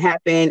is going to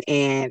happen,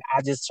 and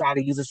I just try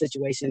to use a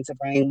situation to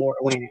bring more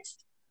awareness.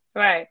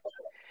 Right.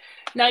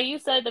 Now, you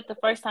said that the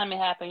first time it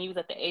happened, you was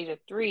at the age of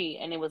 3,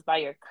 and it was by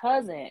your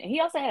cousin. And he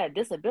also had a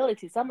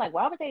disability. So I'm like,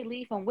 why would they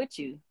leave him with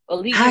you or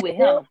leave you with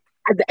him?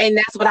 And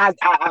that's what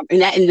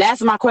and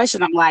that's my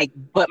question. I'm like,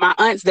 but my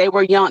aunts, they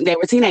were young, they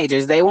were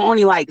teenagers. They were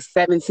only like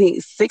 16,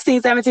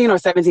 17, or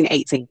 17,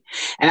 18.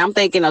 And I'm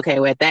thinking,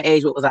 okay, well, at that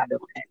age, what was I doing?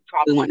 I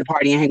probably wanted to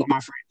party and hang with my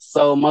friends.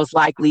 So most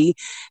likely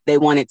they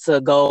wanted to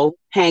go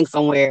hang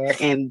somewhere,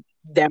 and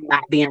them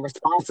not being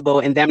responsible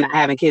and them not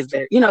having kids.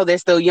 They're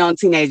still young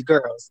teenage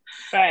girls.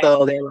 Right.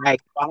 So they're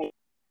like,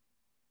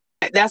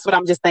 that's what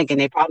I'm just thinking.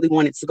 They probably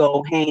wanted to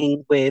go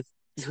hang with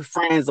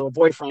friends or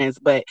boyfriends,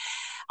 but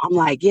I'm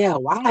like, yeah,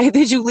 why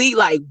did you leave?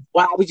 Like,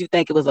 why would you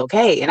think it was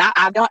okay? And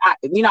I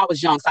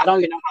was young, so I don't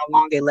even know how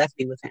long they left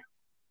me with him.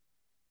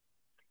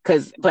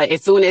 But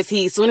as soon as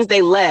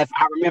they left,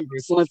 I remember,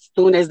 as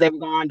soon as they were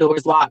gone,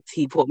 doors locked,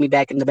 he pulled me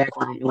back in the back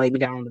room and laid me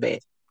down on the bed.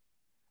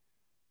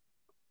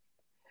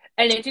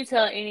 And did you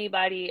tell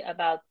anybody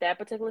about that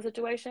particular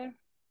situation?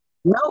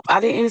 Nope, I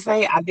didn't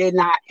say. I did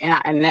not,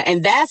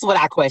 and that's what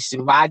I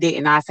questioned. Why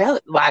didn't I say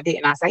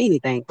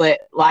anything?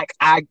 But like,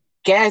 I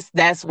guess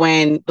that's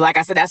when, like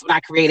I said, that's when I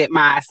created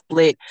my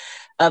split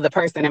of the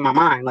person in my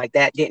mind. Like,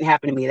 that didn't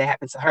happen to me. That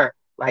happened to her.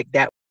 Like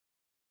that.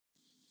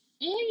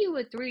 And you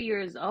were 3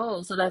 years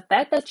old. So the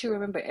fact that you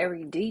remember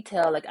every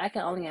detail, like I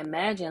can only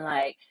imagine,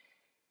 like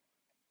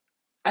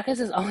I can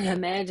just only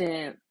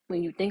imagine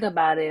when you think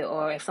about it,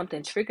 or if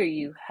something trigger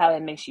you, how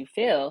it makes you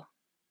feel.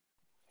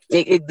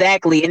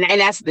 Exactly,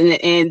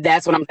 and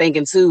that's what I'm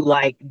thinking too.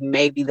 Like,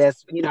 maybe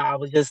that's, I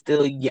was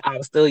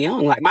still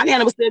young. Like, my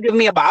nana was still giving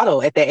me a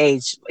bottle at that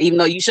age, even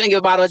though you shouldn't give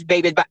a bottle to your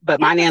baby. But Yeah,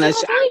 my because nana,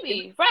 you're a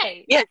baby,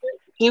 right? yeah,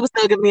 she was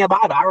still giving me a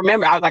bottle. I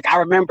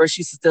remember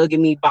she used to still give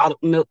me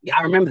bottled milk.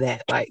 I remember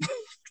that. Like,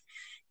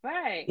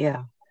 Right.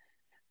 yeah.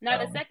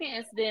 Now, the second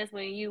incident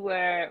when you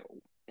were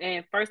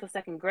in first or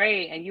second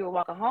grade and you were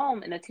walking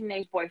home and a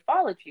teenage boy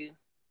followed you.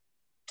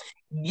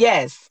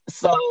 Yes.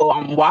 So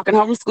I'm walking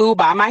home from school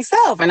by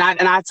myself. And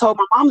I told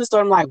my mom the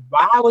story. I'm like,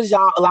 why was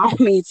y'all allowing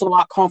me to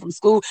walk home from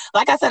school?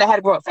 Like I said, I had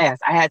to grow up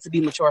fast. I had to be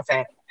mature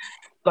fast.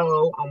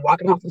 So I'm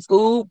walking home from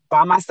school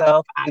by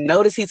myself. I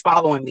noticed he's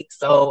following me.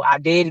 So I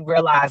did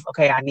realize,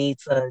 okay, I need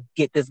to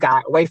get this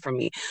guy away from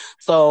me.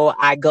 So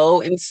I go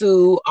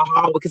into a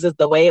hall, because it's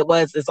the way it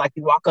was. It's like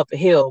you walk up a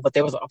hill, but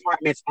there was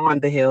apartments on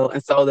the hill.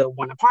 And so the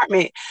one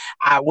apartment,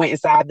 I went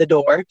inside the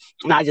door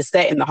and I just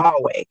sat in the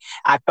hallway.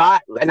 I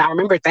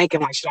remember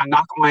thinking, like, should I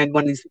knock on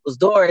one of these people's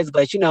doors?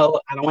 But, I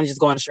don't want to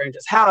just go in a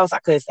stranger's house. I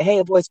could say, hey,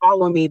 a boy's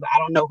following me, but I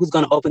don't know who's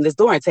going to open this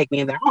door and take me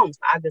in their home. So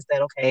I just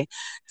said, okay,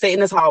 sit in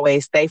this hallway,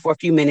 stay for a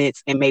few few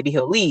minutes and maybe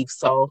he'll leave.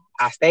 So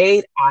I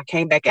stayed. I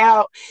came back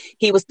out.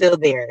 He was still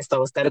there.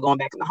 So instead of going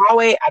back in the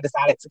hallway, I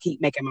decided to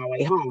keep making my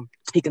way home.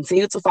 He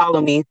continued to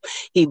follow me.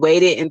 He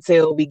waited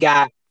until we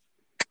got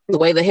the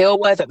way the hill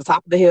was. At the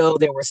top of the hill,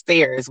 there were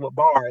stairs with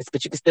bars,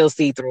 but you could still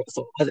see through it,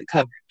 so it wasn't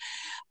covered.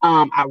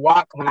 I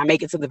walk. When I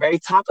make it to the very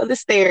top of the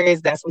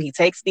stairs, that's when he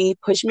takes me,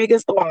 push me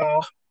against the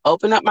wall,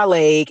 open up my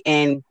leg,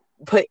 and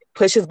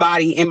push his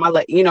body in my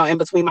leg, in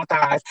between my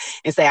thighs,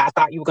 and say, "I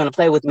thought you were going to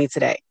play with me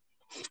today."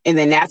 And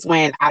then that's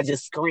when I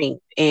just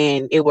screamed.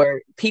 And it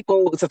were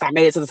people, since I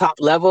made it to the top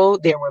level,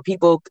 there were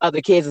people,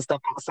 other kids and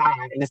stuff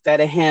outside. And instead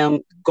of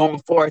him going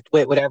forth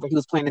with whatever he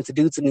was planning to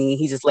do to me,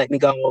 he just let me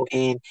go.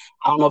 And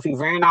I don't know if he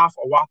ran off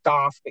or walked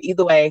off, but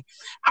either way,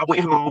 I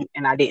went home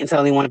and I didn't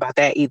tell anyone about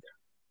that either.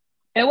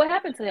 And what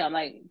happened to him?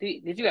 Like,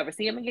 did you ever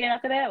see him again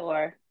after that,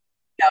 or?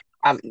 No,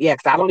 yeah,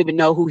 because I don't even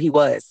know who he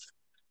was.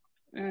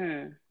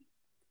 Mm.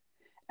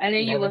 And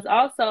then Never. You was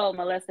also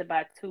molested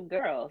by 2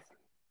 girls.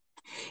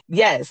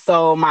 Yes.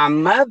 So my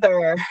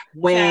mother,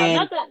 when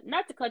Child,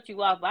 not to cut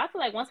you off, but I feel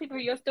like once people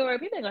hear your story,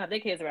 people ain't gonna have their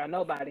kids around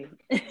nobody.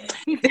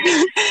 you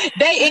gotta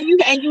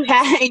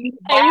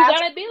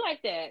be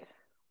like that.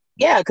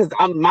 Yeah, because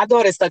my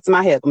daughter stuck to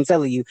my hip. I'm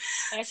telling you.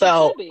 And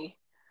so she should be.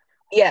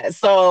 Yeah.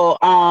 So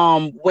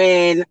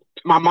when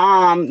my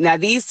mom, now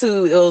these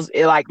two, it was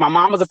like my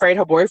mom was afraid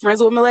her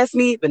boyfriends would molest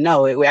me, but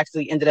no, it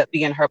actually ended up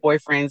being her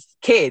boyfriend's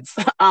kids.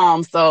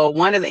 So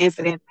one of the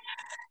incidents,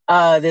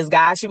 this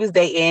guy she was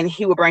dating,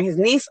 he would bring his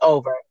niece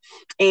over,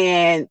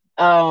 and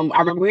I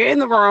remember we were in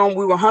the room,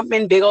 we were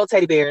humping big old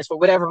teddy bears. For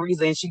whatever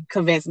reason, she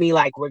convinced me,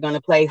 like, we're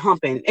gonna play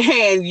humping,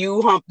 and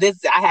you hump this.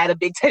 I had a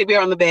big teddy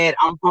bear on the bed.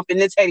 I'm humping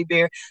the teddy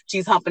bear.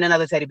 She's humping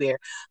another teddy bear.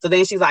 So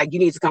then she's like, "You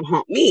need to come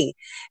hump me,"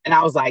 and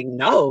I was like,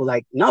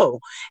 no.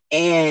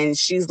 And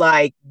she's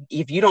like,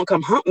 "If you don't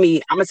come hump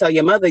me, I'm gonna tell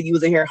your mother you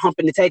was in here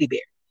humping the teddy bear."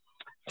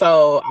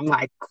 So I'm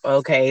like,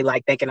 okay,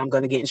 like thinking I'm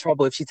going to get in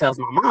trouble if she tells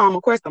my mom.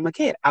 Of course, I'm a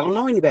kid. I don't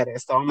know any better.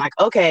 So I'm like,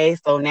 okay.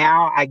 So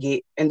now I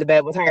get in the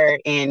bed with her,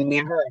 and me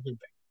and her are humping.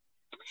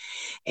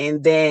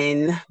 And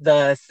then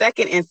the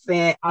second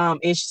incident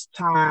ish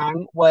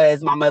time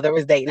was my mother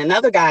was dating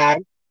another guy,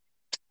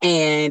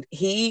 and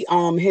he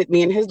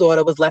me and his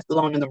daughter was left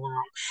alone in the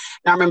room.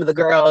 Now I remember the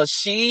girl,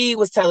 she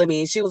was telling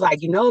me, she was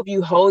like, if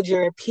you hold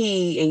your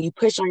pee and you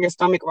push on your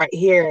stomach right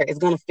here, it's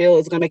gonna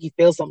make you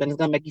feel something. It's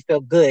gonna make you feel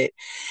good.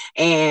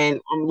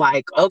 And I'm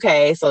like,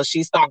 okay. So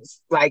she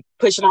starts like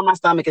pushing on my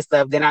stomach and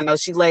stuff. Then I know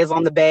she lays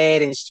on the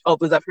bed and she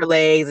opens up her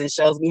legs and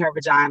shows me her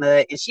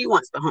vagina, and she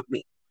wants to hump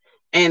me.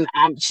 And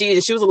she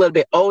was a little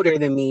bit older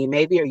than me,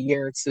 maybe a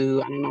year or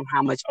two. I don't know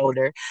how much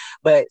older,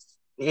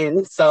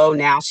 and so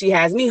now she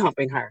has me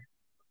humping her.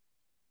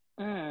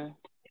 Mm.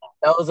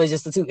 Those are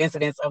just the 2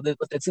 incidents with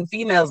the 2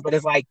 females. But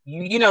it's like,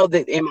 and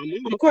my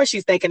mom, of course,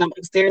 she's thinking I'm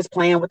upstairs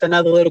playing with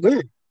another little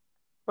girl.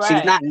 Right.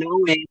 She's not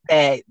knowing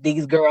that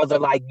these girls are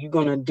like, you're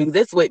going to do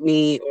this with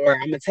me, or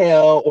I'm going to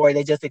tell, or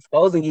they're just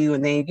exposing you.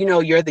 And then,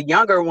 you're the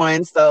younger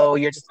one. So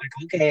you're just like,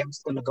 okay, I'm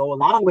just going to go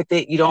along with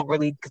it. You don't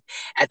really,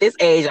 at this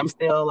age, I'm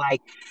still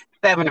like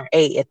 7 or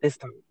 8 at this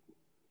time.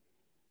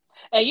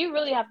 And you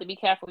really have to be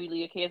careful when you leave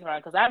your kids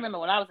around. Because I remember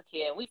when I was a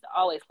kid, we used to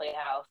always play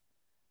house.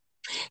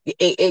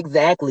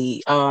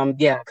 Exactly.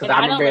 Yeah. Because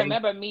I don't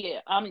remember me,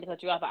 I'm going to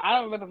cut you off, but I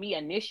don't remember me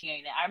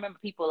initiating it. I remember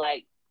people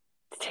like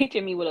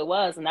teaching me what it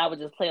was, and I would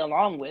just play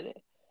along with it.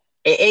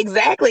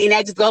 Exactly. And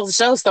that just goes to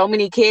show so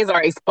many kids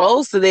are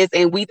exposed to this,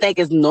 and we think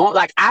it's normal.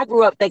 Like, I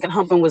grew up thinking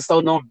humping was so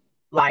normal.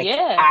 Like,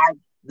 it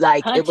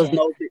was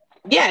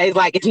it's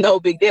like, it's no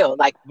big deal.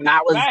 Like, when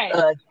I was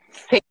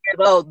 10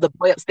 years old, the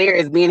boy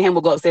upstairs, me and him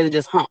would go upstairs and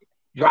just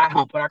dry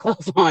hump with our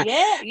clothes on.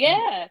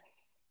 Yeah.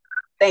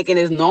 Thinking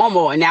it's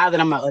normal. And now that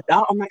I'm an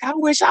adult, I'm like, I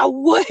wish I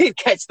would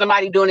catch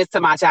somebody doing this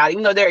to my child,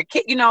 even though they're a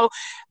kid,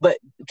 but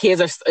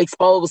kids are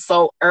exposed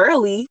so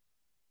early.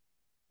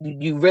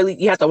 You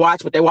have to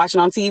watch what they're watching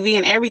on TV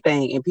and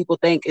everything, and people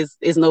think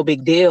it's no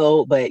big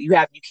deal, but you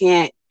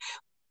can't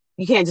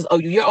just,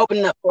 you're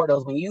opening up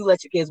portals when you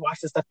let your kids watch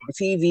this stuff on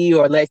TV,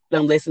 or let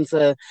them listen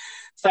to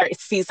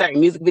see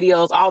certain music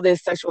videos. All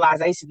this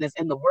sexualization that's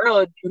in the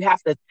world, you have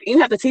to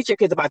teach your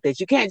kids about this.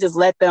 You can't just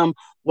let them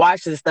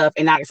watch this stuff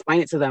and not explain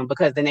it to them,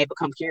 because then they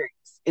become curious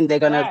and they're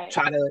gonna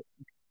try to do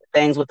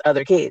things with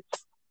other kids.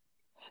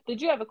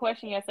 Did you ever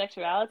question your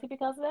sexuality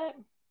because of that?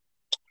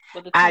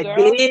 With the 2 I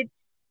girls? did.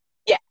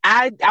 Yeah,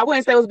 I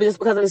wouldn't say it was just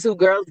because of the 2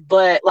 girls,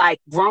 but like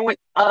growing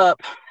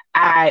up,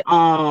 I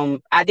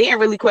didn't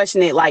really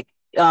question it like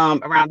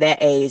around that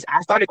age. I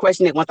started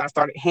questioning it once I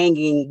started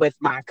hanging with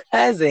my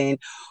cousin,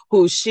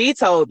 who she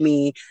told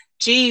me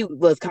she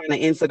was kind of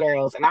into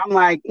girls, and I'm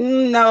like,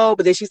 no.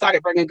 But then she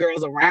started bringing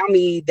girls around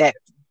me that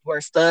were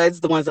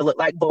studs, the ones that look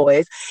like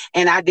boys,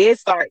 and I did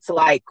start to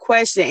like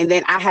question. And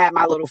then I had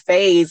my little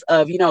phase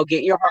of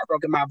getting your heart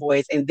broken by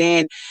boys, and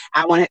then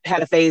I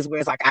had a phase where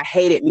it's like I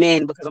hated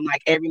men, because I'm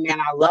like, every man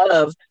I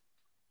love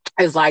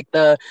It's like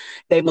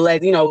they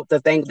molest,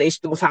 the thing they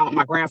was talking with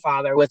my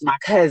grandfather, with my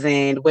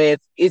cousin,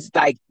 it's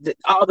like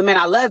all the men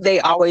I love,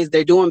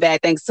 they're doing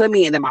bad things to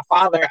me. And then my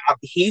father,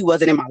 he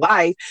wasn't in my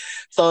life.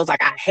 So it's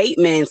like, I hate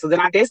men. So then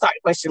I did start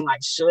questioning,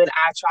 like, should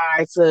I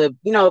try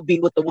to, be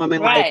with the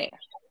woman? Like, Right.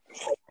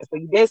 so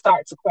you did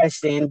start to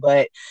question,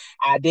 but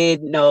I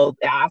did know,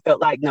 I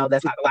felt like, no,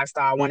 that's not the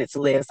lifestyle I wanted to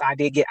live. So I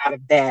did get out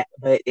of that,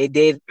 but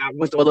I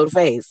went through a little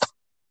phase.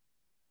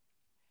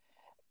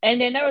 And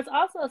then there was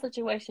also a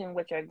situation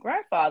with your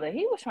grandfather.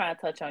 He was trying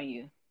to touch on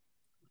you.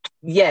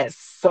 Yes.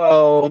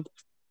 So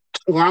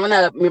growing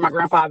up, me and my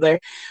grandfather,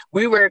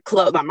 we were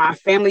close. Like, my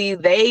family,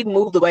 they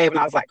moved away when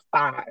I was like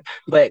 5.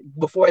 But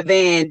before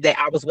then,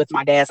 I was with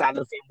my dad's side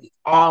of the family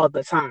all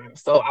the time.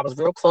 So I was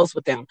real close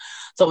with them.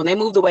 So when they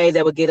moved away,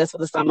 they would get us for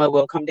the summer.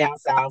 We'll come down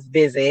south,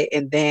 visit.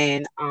 And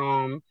then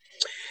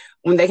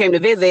when they came to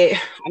visit,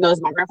 I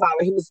noticed my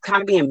grandfather, he was kind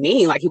of being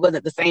mean. Like, he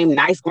wasn't the same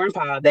nice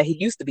grandpa that he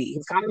used to be. He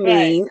was kind of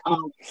Right. mean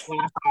when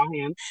I saw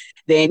him.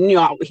 Then,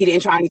 he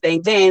didn't try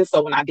anything then.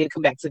 So when I did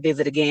come back to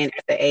visit again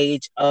at the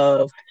age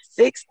of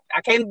 6,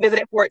 I came to visit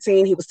at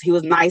 14. He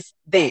was nice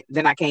then.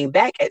 Then I came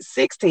back at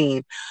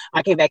 16.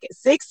 I came back at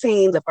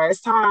 16 the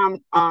first time.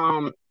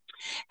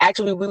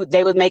 Actually,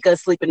 they would make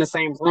us sleep in the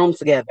same room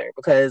together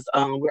because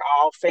we're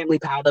all family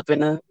piled up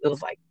it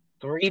was like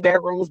 3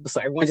 bedrooms, so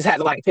everyone just had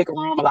to like pick a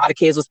room. A lot of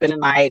kids would spend the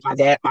night. My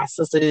dad, my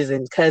sisters,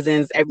 and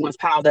cousins, everyone's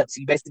piled up, so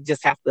you basically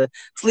just have to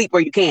sleep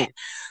where you can.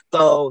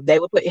 So they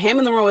would put him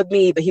in the room with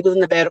me, but he was in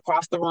the bed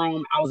across the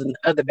room. I was in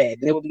the other bed,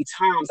 and there would be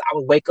times I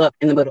would wake up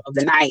in the middle of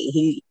the night.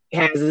 He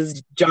has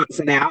his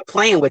Johnson out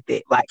playing with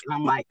it, like, and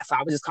I'm like, so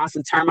I would just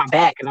constantly turn my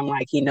back, and I'm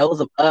like, he knows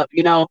I'm up,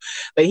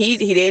 but he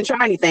didn't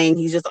try anything.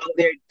 He's just over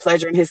there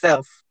pleasuring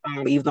himself,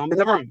 even though I'm in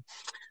the room.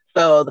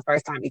 So the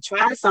first time he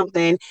tried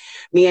something,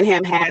 me and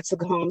him had to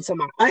go home to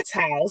my aunt's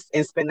house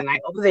and spend the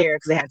night over there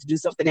because they had to do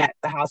something at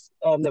the house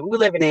that we were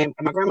living in,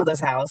 at my grandmother's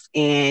house.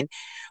 And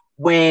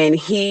when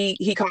he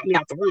called me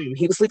out the room,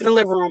 he was sleeping in the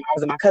living room. I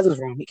was in my cousin's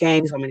room. He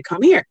came, he told me to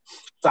come here.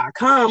 So I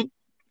come.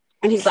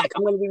 And he's like,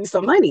 I'm going to give you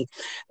some money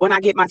when I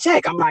get my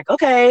check. I'm like,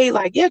 okay,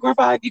 like, yeah,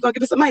 grandpa, you're going to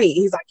give me some money.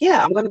 He's like,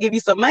 yeah, I'm going to give you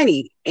some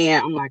money.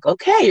 And I'm like,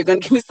 okay, you're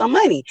going to give me some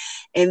money.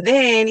 And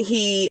then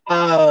he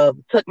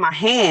took my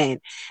hand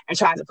and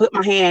tried to put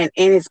my hand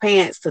in his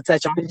pants to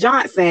touch on his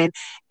Johnson.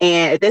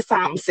 And at this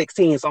time, I'm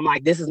 16. So I'm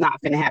like, this is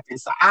not going to happen.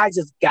 So I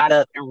just got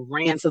up and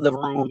ran to the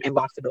room and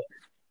locked the door.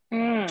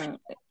 Mm.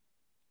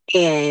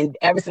 And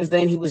ever since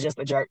then, he was just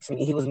a jerk to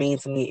me. He was mean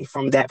to me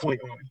from that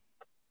point on.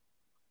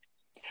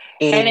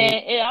 And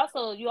then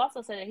you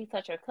also said that he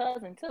touched your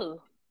cousin too.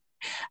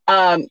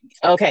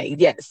 Okay,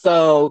 yeah.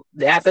 So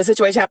after the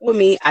situation happened with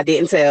me, I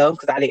didn't tell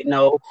because I didn't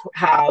know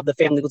how the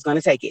family was going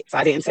to take it. So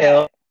I didn't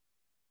tell,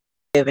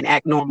 live and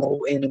act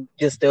normal and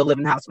just still live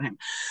in the house with him.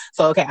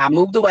 So, okay, I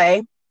moved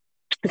away.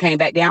 Came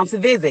back down to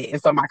visit.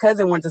 And so my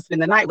cousin wanted to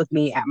spend the night with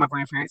me at my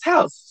grandparents'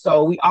 house.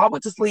 So we all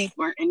went to sleep.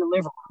 We're in the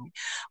living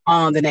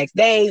room. The next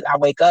day, I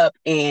wake up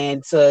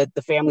and to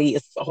the family,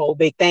 it's a whole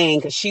big thing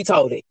because she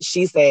told it.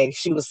 She said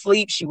she was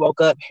asleep. She woke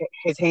up,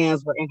 his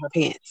hands were in her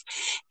pants.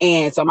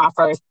 And so my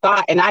first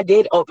thought, and I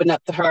did open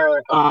up to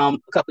her a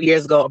couple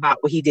years ago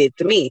about what he did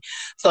to me.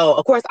 So,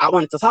 of course, I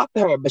wanted to talk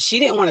to her, but she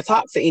didn't want to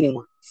talk to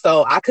anyone.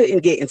 So I couldn't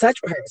get in touch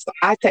with her. So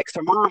I text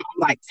her mom. I'm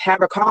like, have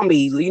her call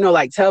me,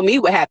 like tell me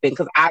what happened.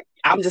 Cause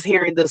I'm just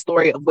hearing the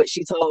story of what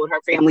she told her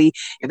family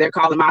and they're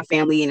calling my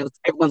family and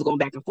everyone's going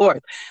back and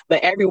forth.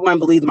 But everyone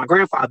believes my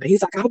grandfather.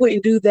 He's like, I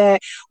wouldn't do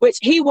that, which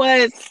he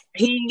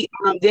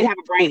did have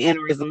a brain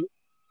aneurysm.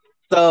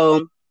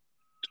 So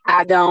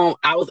I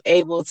was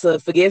able to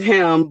forgive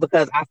him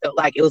because I felt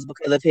like it was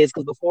because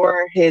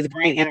before his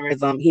brain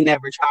aneurysm, he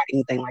never tried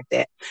anything like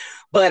that.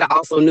 But I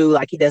also knew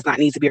like he does not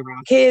need to be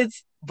around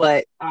kids.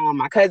 But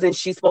my cousin,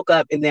 she spoke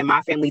up and then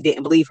my family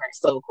didn't believe her.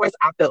 So of course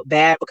I felt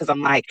bad because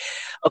I'm like,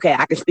 okay,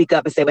 I can speak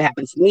up and say what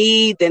happened to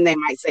me. Then they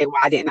might say,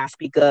 why didn't I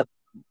speak up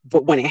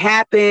but when it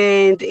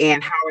happened?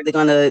 And how are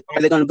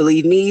they gonna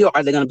believe me or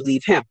are they gonna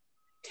believe him?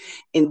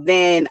 And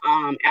then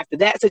after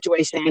that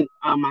situation,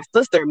 my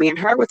sister, me and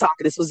her were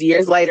talking. This was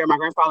years later. My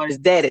grandfather is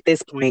dead at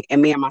this point,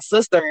 and me and my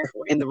sister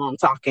were in the room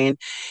talking.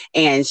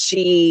 And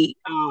she,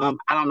 I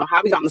don't know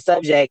how we got on the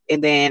subject.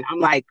 And then I'm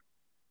like,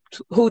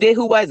 who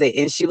was it?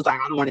 And she was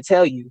like, I don't want to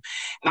tell you.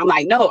 And I'm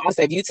like, no. I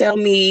said, if you tell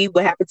me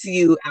what happened to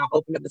you, I'll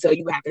open up and tell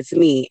you what happened to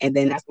me. And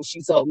then that's when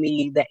she told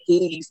me that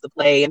he used to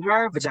play in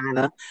her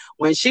vagina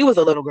when she was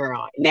a little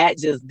girl. And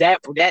that's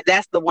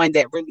the one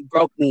that really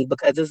broke me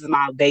because this is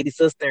my baby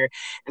sister.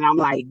 And I'm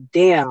like,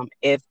 damn,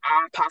 if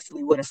I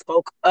possibly would have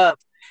spoke up,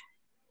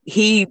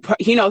 he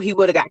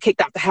would have got kicked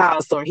out the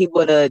house or he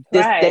would have,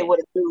 they would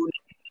have threw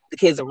the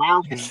kids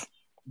around him.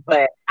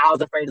 But I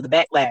was afraid of the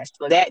backlash.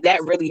 So that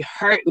really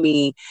hurt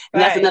me.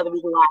 And that's another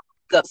reason why I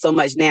speak up so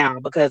much now,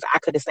 because I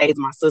could have saved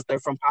my sister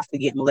from possibly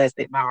getting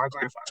molested by our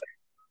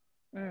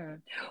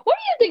grandfather. What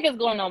do you think is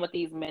going on with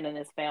these men in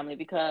this family?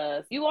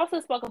 Because you also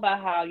spoke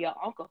about how your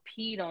uncle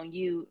peed on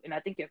you and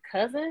I think your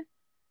cousin.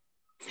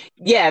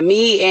 Yeah,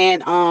 me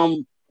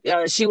and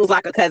She was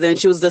like a cousin.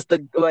 She was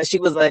she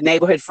was a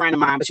neighborhood friend of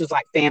mine, but she was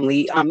like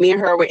family. Me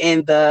and her were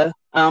in the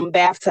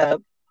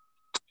bathtub,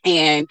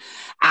 and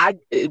and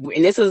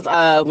this is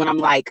when I'm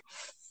like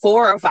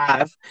 4 or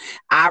 5.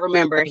 I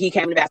remember he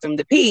came to the bathroom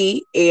to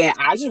pee, and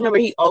I just remember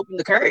he opened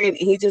the curtain and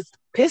he just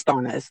pissed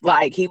on us.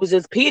 Like he was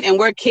just peeing, and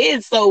we're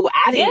kids, so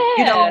I didn't,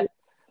 Yeah.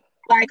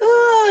 like,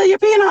 oh, you're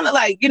peeing on it,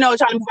 like, trying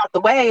to move out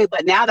the way.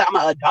 But now that I'm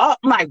an adult,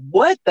 I'm like,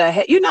 what the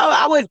heck?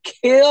 I would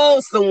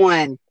kill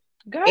someone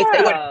if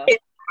they would have Girl. pissed.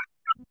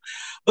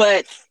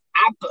 But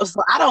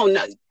I don't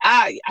know.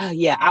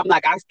 Yeah, I'm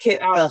like, I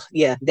can't.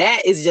 Yeah,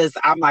 that is just.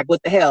 I'm like,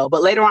 what the hell?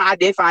 But later on, I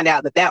did find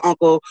out that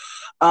uncle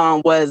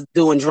was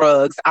doing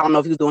drugs. I don't know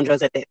if he was doing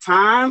drugs at that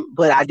time,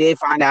 but I did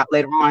find out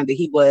later on that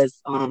he was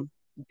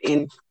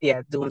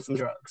doing some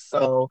drugs.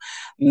 So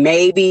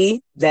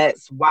maybe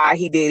that's why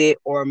he did it,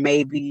 or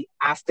maybe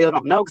I still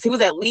don't know, because he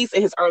was at least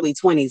in his early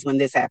 20s when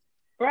this happened.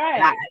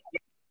 Right.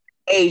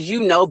 Age,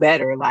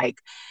 better, like.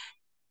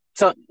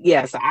 So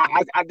yes,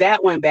 I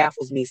that one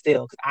baffles me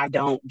still, because I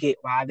don't get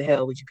why the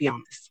hell would you pee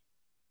on this.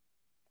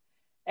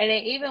 And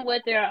then even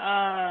with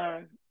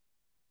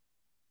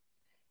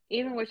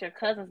your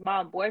cousin's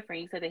mom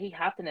boyfriend, you said that he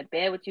hopped in the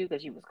bed with you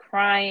because you was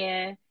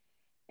crying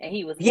and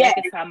he was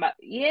naked talking about,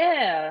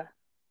 yeah.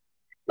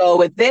 So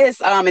with this,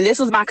 and this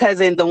was my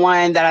cousin, the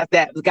one that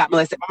got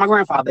molested by my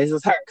grandfather. This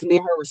was her, because me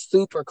and her were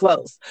super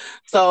close.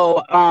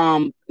 So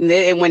and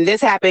when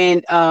this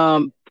happened,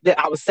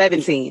 I was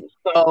 17.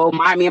 So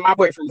me and my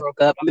boyfriend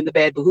broke up. I'm in the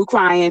bed, boohoo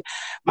crying.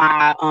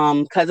 My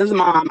cousin's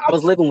mom, I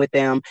was living with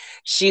them.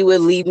 She would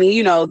leave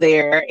me,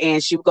 there,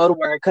 and she would go to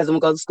work. Cousin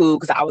would go to school,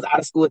 because I was out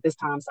of school at this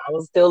time, so I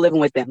was still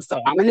living with them.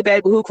 So I'm in the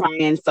bed, boohoo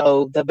crying.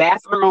 So the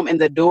bathroom and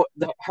the door,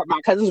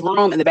 my cousin's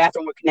room and the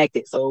bathroom were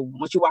connected. So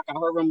once you walk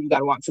out her room, you got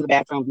to walk to the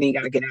bathroom, then you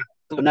got to get out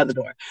through another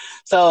door.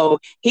 So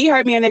he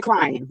heard me in there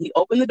crying. He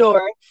opened the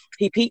door.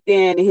 He peeked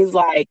in, and he's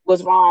like,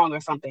 what's wrong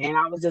or something? And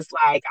I was just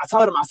like, I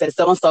told him, I said,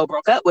 so-and-so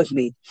broke up with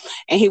me.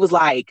 And he was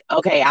like,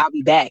 okay, I'll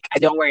be back.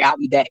 Don't worry, I'll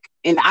be back.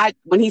 And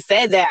when he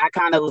said that, I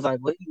kind of was like,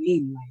 what do you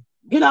mean?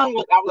 Like, I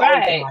was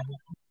right. like,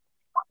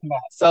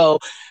 so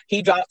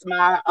he dropped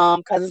my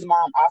cousin's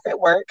mom off at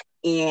work,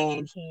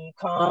 and he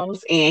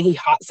comes and he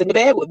hops in the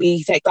bed with me.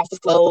 He takes off his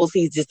clothes.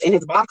 He's just in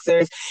his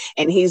boxers,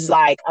 and he's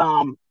like,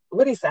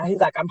 what did he say? He's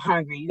like, I'm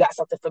hungry. You got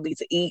something for me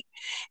to eat?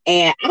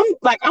 And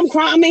I'm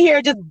crying. I'm in here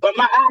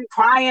I'm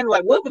crying.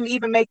 Like, what would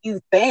even make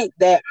you think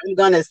that I'm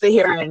gonna sit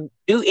here and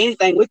do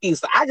anything with you?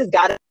 So I just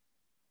got to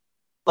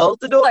close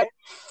the door.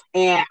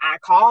 And I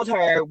called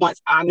her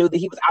once I knew that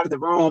he was out of the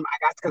room.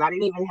 Because I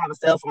didn't even have a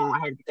cell phone. I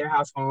had to get their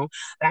house phone.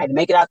 I had to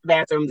make it out the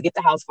bathroom to get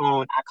the house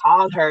phone. I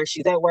called her.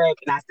 She's at work.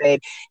 And I said,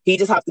 he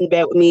just hopped in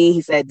bed with me.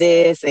 He said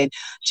this. And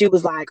she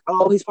was like,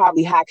 oh, he's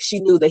probably high. She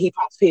knew that he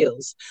pops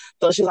pills.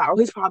 So she was like, oh,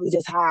 he's probably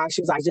just high.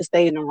 She was like, just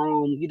stay in the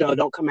room.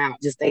 Don't come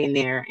out. Just stay in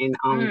there. And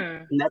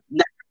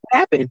nothing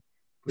happened.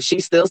 She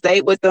still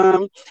stayed with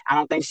them. I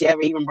don't think she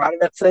ever even brought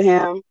it up to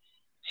him.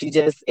 She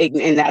just,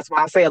 and that's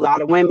why I say a lot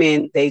of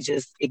women, they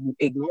just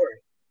ignore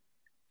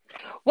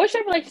it. What's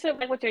your relationship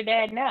like with your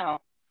dad now?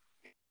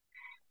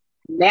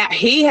 Now,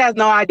 he has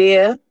no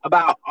idea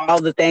about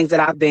all the things that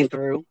I've been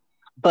through,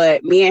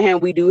 but me and him,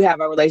 we do have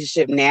a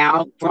relationship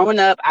now. Growing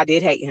up, I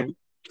did hate him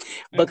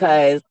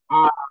because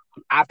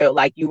I felt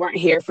like you weren't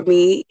here for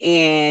me.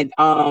 And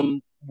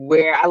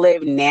where I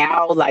live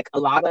now, like a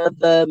lot of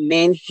the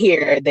men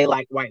here, they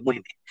like white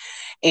women.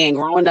 And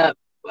growing up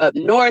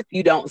north,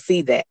 you don't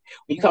see that.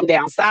 When you come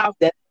down south,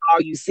 that's all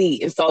you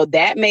see. And so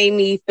that made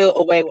me feel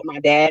away with my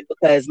dad,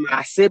 because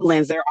my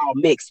siblings, they're all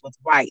mixed with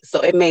white.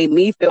 So it made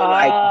me feel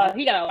like,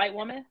 he got a white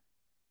woman?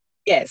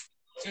 Yes.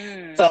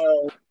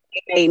 So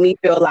it made me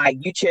feel like,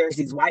 you cherish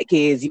these white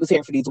kids. You was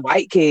here for these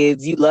white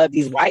kids. You love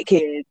these white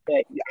kids,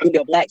 but I'm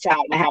your black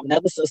child and I have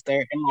another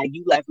sister. And like,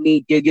 you left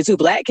me, your 2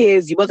 black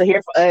kids. You wasn't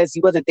here for us.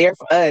 You wasn't there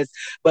for us.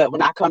 But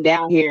when I come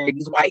down here,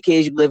 these white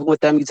kids, you living with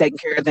them, you taking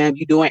care of them,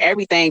 you doing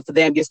everything for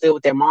them. You're still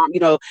with their mom.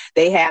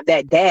 They have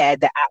that dad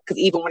because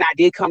even when I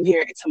did come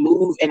here to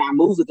move, and I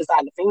moved with this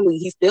side of the family,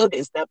 he still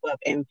didn't step up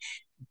and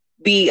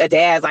be a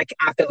dad like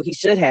I felt he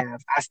should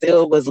have. I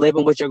still was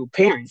living with your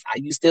parents.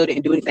 You still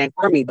didn't do anything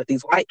for me, but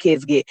these white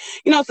kids get,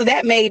 so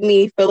that made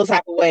me feel a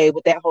type of way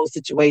with that whole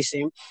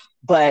situation.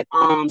 But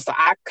so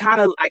I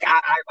kind of like,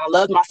 I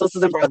loved my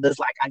sisters and brothers.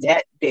 Like,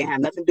 that didn't have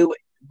nothing to do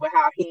with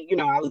how he,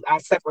 I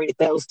separated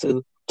those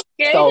two.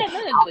 Yeah, so, he had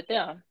nothing to do with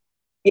them.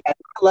 Yeah, I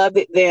loved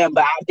it then,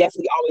 but I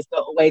definitely always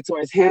felt a way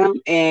towards him.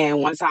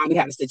 And one time we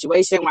had a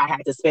situation where I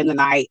had to spend the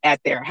night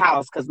at their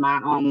house because my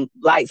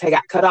lights had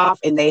got cut off,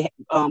 and they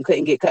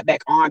couldn't get cut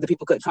back on. The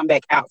people couldn't come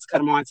back out to cut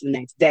them on to the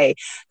next day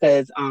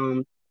because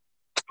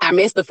I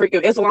missed the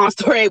freaking, it's a long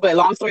story, but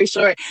long story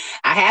short,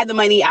 I had the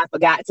money, I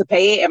forgot to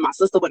pay it, and my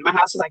sister went to my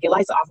house, she was like, your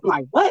lights off. I'm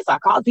like, what? So I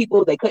called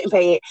people, they couldn't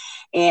pay it,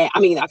 and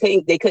I mean,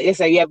 they couldn't, they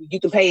said, yeah, you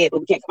can pay it,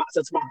 but we can't come out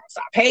till tomorrow. So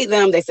I paid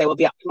them, they said, we'll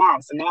be out tomorrow.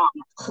 So now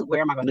I'm like,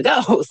 where am I going to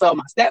go? So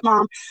my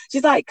stepmom,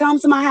 she's like, come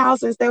to my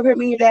house and stay with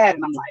me and your dad,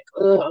 and I'm like,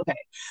 oh, okay.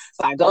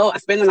 So I go, I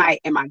spend the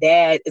night, and my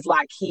dad is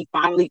like, he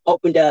finally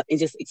opened up and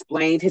just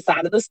explained his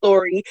side of the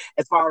story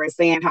as far as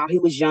saying how he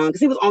was young,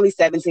 because he was only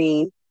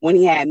 17 when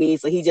he had me.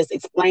 So he just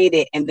explained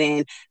it. And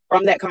then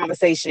from that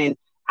conversation,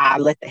 I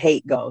let the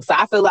hate go. So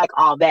I feel like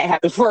all that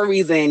happened for a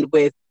reason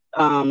with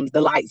the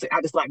lights.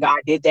 I just like God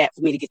did that for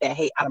me to get that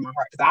hate out of my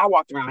heart, because I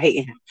walked around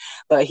hating him.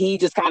 But he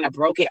just kind of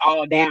broke it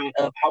all down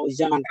of I was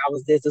young, I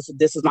was this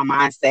was my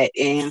mindset.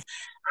 And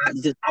I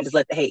just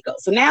let the hate go.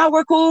 So now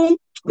we're cool.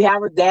 We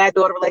have a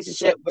dad-daughter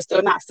relationship. We're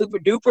still not super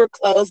duper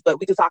close, but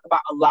we can talk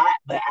about a lot.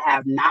 But I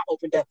have not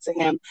opened up to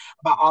him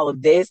about all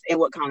of this and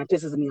what kind of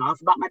pisses me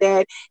off about my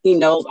dad. He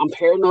knows I'm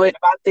paranoid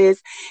about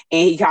this,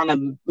 and he kind of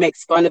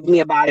makes fun of me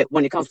about it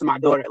when it comes to my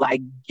daughter.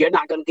 Like, you're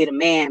not going to get a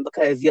man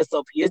because you're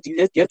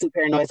too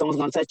paranoid. Someone's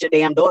going to touch your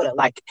damn daughter.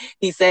 Like,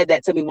 he said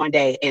that to me one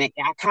day, and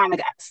I kind of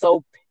got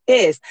so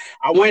pissed.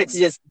 I wanted to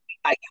just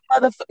like,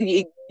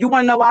 you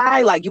want to know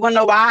why? Like, you want to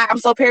know why I'm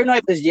so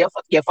paranoid? Because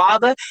your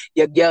father,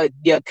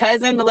 your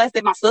cousin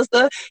molested my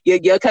sister,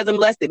 your cousin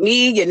molested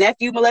me, your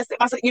nephew molested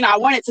my sister. You know, I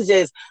wanted to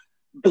just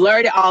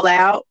blurt it all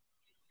out.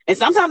 And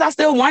sometimes I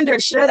still wonder,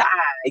 should I?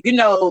 You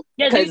know,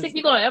 yeah. Do you think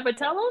you're gonna ever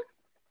tell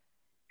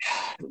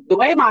him? The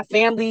way my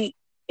family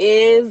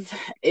is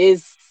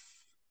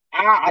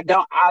I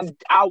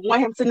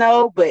want him to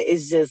know, but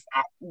it's just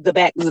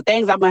the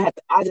things I'm gonna have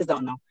to. I just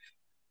don't know.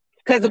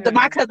 Because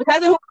my cousin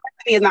who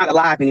is not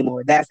alive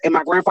anymore. And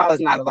my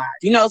grandfather's not alive.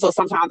 You know, so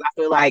sometimes I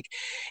feel like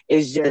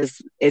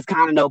it's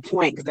kind of no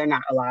point because they're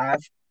not alive.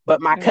 But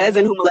my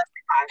cousin who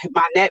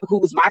molested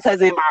who's my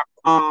cousin,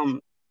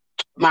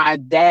 my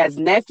dad's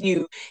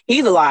nephew,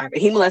 he's alive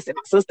and he molested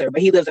my sister,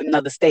 but he lives in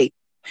another state.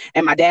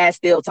 And my dad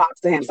still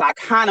talks to him. So I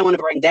kind of want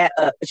to bring that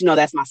up. But you know,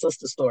 that's my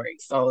sister's story.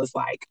 So it's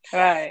like,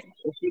 right.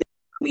 If you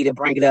want me to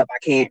bring it up, I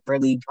can't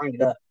really bring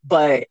it up.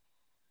 But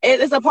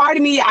it's a part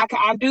of me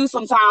I do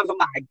sometimes. I'm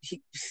like,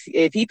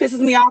 if he pisses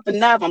me off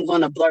enough, I'm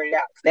gonna blurt it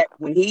out. That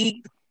when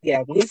he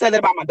said that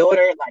about my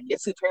daughter, like, you're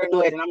too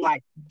paranoid, and I'm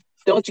like,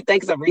 don't you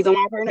think it's a reason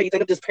why I'm paranoid? You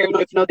think I'm just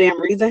paranoid for no damn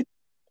reason?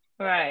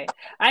 Right.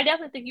 I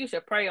definitely think you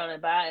should pray on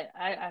it, but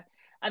I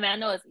mean, I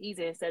know it's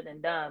easier said than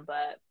done,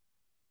 but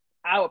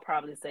I would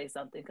probably say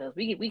something because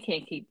we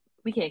can't keep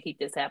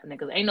this happening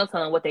because ain't no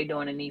telling what they're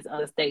doing in these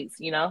other states,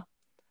 you know.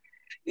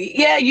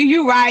 Yeah,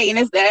 you're right, and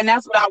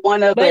that's what I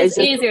want to. But it's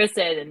easier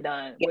said than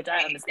done, which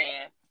I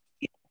understand.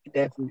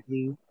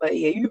 Definitely, but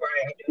yeah, you're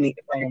right. I do need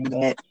to play on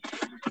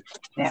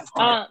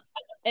that.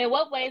 In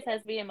what ways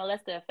has being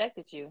molested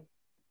affected you?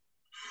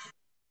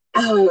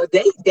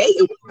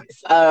 Dating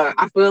wise,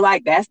 I feel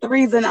like that's the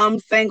reason I'm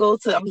single.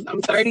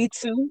 I'm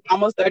 32,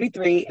 almost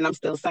 33, and I'm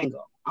still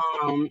single.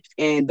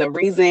 And the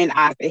reason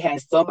it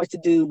has so much to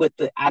do with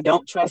I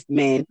don't trust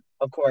men,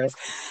 of course,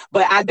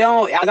 but I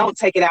don't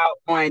take it out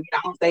on. I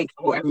don't think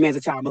every man's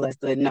a child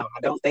molester. No, I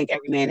don't think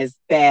every man is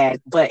bad,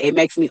 but it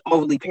makes me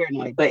overly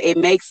paranoid. But it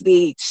makes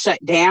me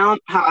shut down.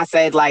 How I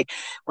said, like,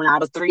 when I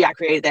was 3, I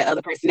created that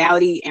other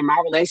personality. In my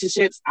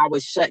relationships, I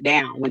was shut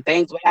down when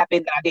things would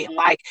happen that I didn't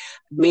like.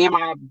 Me and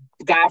my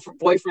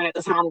boyfriend at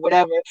the time or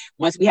whatever.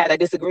 Once we had a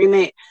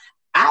disagreement,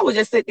 I would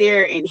just sit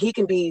there and he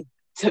can be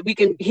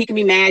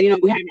mad, you know,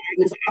 we have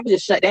arguments. I would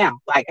just shut down.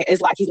 Like, it's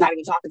like he's not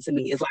even talking to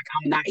me. It's like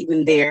I'm not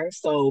even there.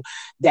 So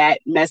that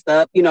messed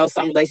up, you know,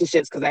 some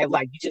relationships because I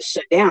like, you just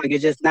shut down. You're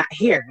just not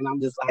here. And I'm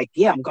just like,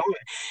 yeah, I'm going.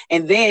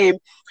 And then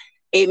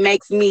it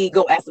makes me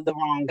go after the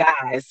wrong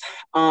guys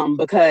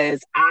because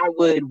I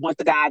would want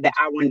the guy that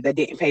I wanted that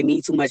didn't pay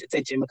me too much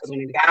attention, because when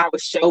the guy would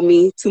show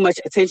me too much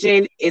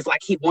attention, it's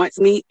like he wants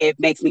me. It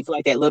makes me feel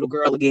like that little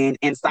girl again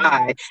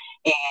inside.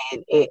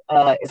 And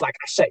it's like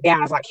I shut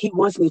down. It's like he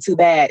wants me too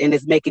bad, and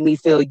it's making me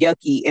feel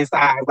yucky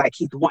inside, like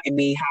he's wanting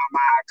me how my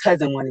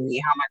cousin wanted me,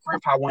 how my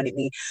grandpa wanted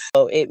me.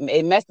 So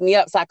it messed me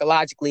up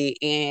psychologically.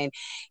 And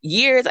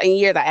years and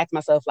years I asked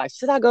myself, like,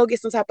 should I go get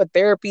some type of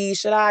therapy?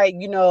 Should I,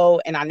 you know,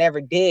 and I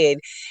never did.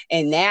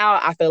 And now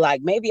I feel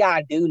like maybe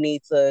I do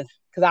need to,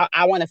 because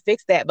I want to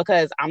fix that,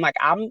 because I'm like,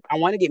 I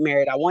want to get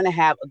married. I want to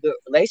have a good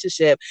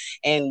relationship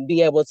and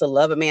be able to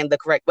love a man the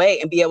correct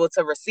way and be able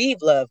to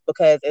receive love,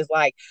 because it's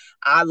like,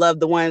 I love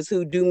the ones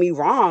who do me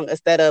wrong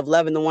instead of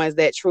loving the ones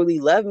that truly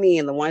love me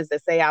and the ones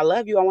that say, I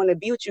love you, I want to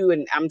be with you.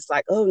 And I'm just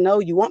like, oh no,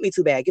 you want me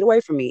too bad. Get away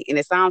from me. And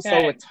it sounds so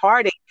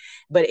retarded,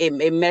 but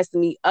it messed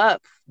me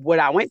up what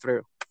I went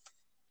through.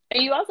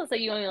 And you also say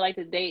you only like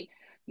to date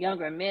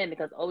younger men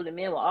because older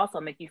men will also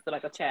make you feel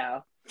like a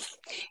child.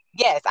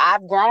 Yes,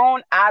 I've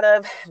grown out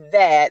of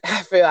that.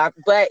 I feel,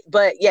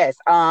 but yes,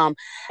 and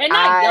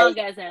not young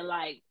as in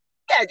like,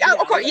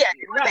 of course, yeah,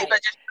 right.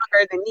 But just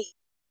younger than me.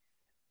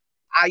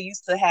 I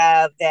used to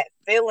have that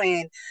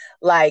feeling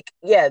like,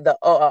 yeah, the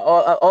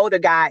older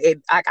guy,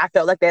 I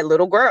felt like that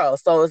little girl.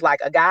 So it's like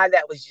a guy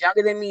that was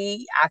younger than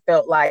me. I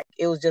felt like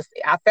it was just,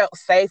 I felt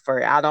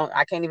safer.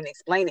 I can't even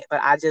explain it,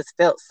 but I just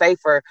felt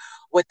safer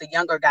with the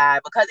younger guy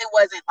because it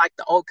wasn't like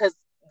the old, because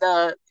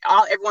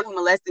everyone who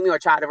molested me or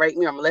tried to rape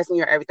me or molest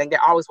me or everything, they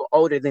always were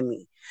older than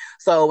me.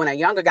 So when a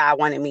younger guy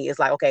wanted me, it's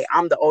like, okay,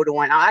 I'm the older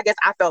one. I guess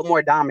I felt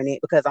more dominant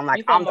because I'm like,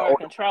 You felt I'm the more in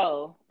older.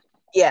 control.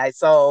 Yeah.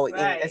 So and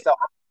Right. so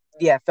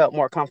yeah, felt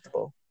more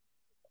comfortable.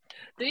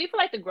 Do you feel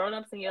like the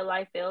grown-ups in your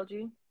life failed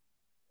you?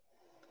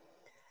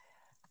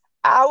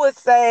 I would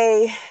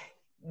say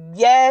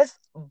yes,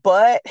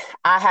 but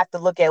I have to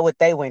look at what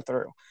they went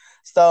through.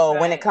 So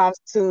Right. when it comes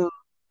to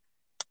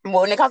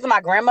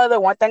my grandmother,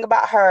 one thing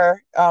about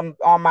her,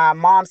 on my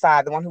mom's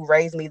side, the one who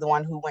raised me, the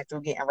one who went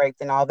through getting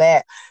raped and all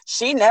that,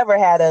 she never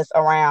had us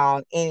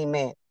around any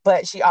men.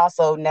 But she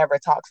also never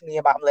talked to me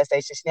about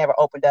molestation. She never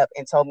opened up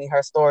and told me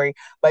her story.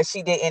 But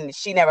she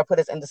never put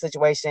us in the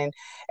situation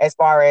as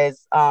far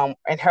as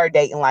in her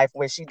dating life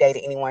where she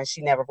dated anyone.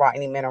 She never brought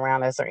any men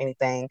around us or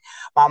anything.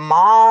 My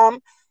mom,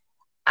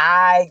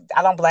 I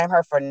don't blame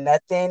her for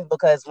nothing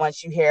because once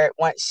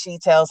she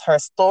tells her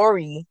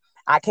story,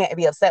 I can't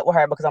be upset with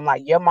her because I'm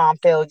like, your mom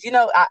failed.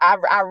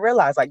 I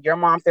realize like your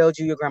mom failed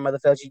you, your grandmother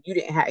failed you. You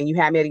didn't have, and you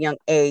had me at a young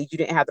age. You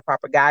didn't have the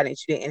proper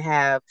guidance. You didn't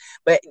have,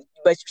 but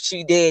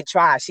she did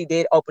try. She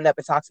did open up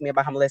and talk to me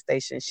about her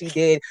molestation. She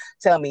did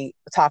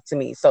talk to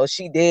me. So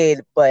she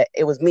did, but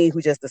it was me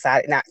who just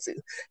decided not to.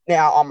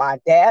 Now on my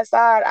dad's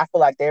side, I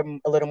feel like they're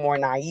a little more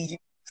naive.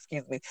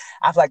 Excuse me.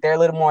 I feel like they're a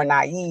little more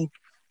naive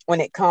when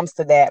it comes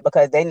to that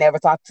because they never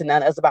talked to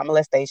none of us about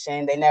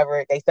molestation. They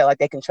felt like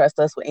they can trust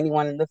us with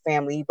anyone in the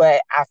family,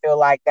 but I feel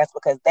like that's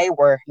because they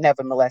were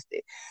never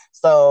molested.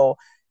 So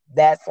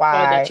that's Or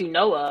why, that you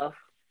know of?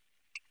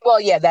 well,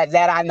 yeah,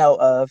 that I know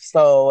of.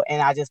 So,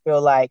 and I just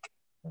feel like,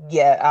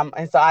 yeah,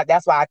 and so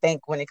that's why I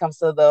think when it comes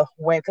to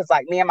because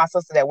like me and my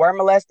sister that were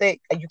molested,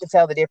 you can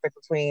tell the difference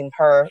between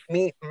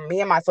me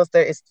and my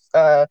sister is,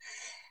 because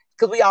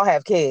we all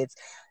have kids.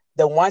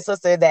 The one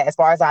sister that, as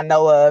far as I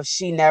know of,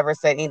 she never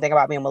said anything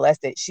about being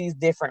molested. She's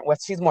different.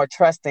 She's more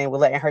trusting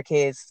with letting her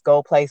kids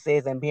go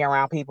places and be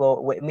around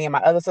people. With me and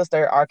my other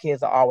sister, our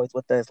kids are always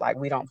with us. Like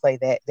we don't play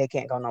that. They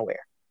can't go nowhere.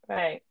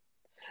 Right.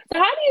 So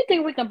how do you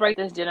think we can break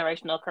this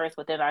generational curse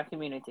within our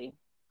community?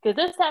 Because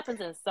this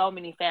happens in so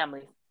many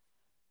families.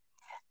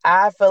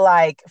 I feel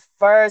like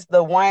first,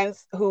 the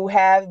ones who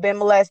have been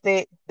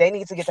molested, they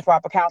need to get the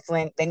proper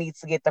counseling. They need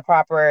to get the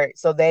proper,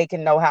 so they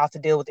can know how to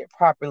deal with it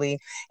properly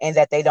and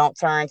that they don't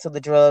turn to the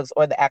drugs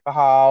or the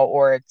alcohol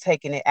or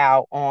taking it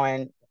out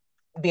on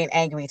being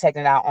angry,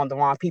 taking it out on the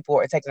wrong people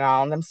or taking it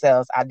out on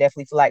themselves. I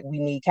definitely feel like we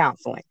need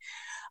counseling.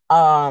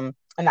 And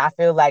I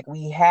feel like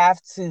we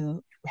have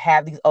to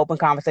have these open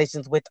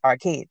conversations with our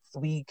kids.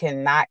 We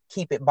cannot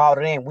keep it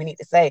bottled in. We need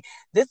to say,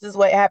 this is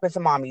what happened to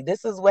mommy.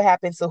 This is what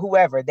happened to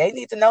whoever. They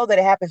need to know that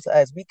it happened to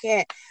us. We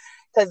can't,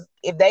 because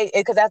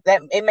that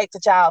it makes the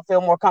child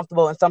feel more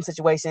comfortable in some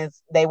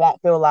situations. They'll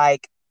feel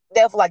like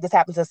this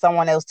happens to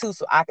someone else too,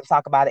 so I can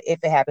talk about it if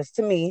it happens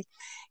to me.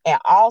 And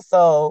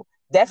also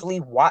definitely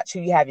watch who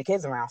you have your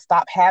kids around.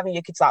 Stop having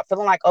your kids, stop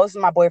feeling like, oh, this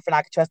is my boyfriend,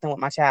 I can trust him with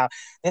my child.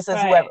 This is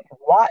whoever.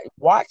 Right.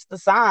 Watch the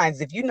signs.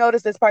 If you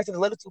notice this person is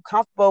a little too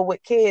comfortable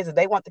with kids and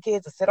they want the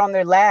kids to sit on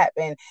their lap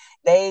and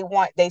they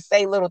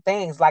say little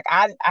things. Like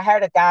I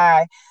heard a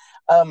guy,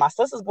 my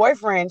sister's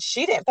boyfriend,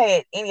 she didn't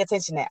pay any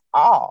attention at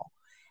all.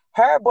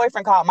 Her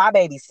boyfriend called my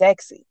baby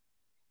sexy.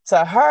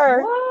 To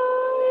her,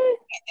 What?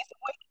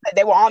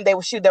 they were on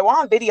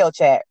video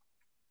chat.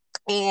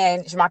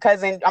 And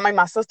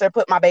my sister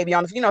put my baby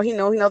on. He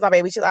knows my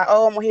baby. She's like,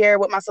 oh, I'm here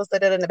with my sister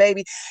and the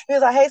baby. He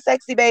was like, hey,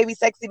 sexy baby,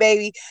 sexy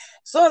baby.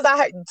 As soon as I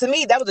heard, to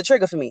me, that was a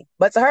trigger for me.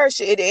 But to her,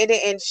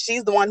 and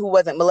she's the one who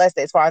wasn't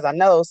molested as far as I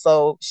know.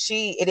 So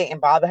it didn't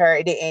bother her.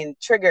 It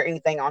didn't trigger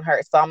anything on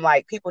her. So I'm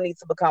like, people need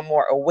to become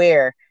more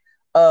aware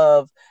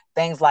of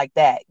things like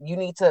that. You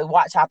need to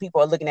watch how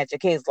people are looking at your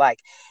kids. Like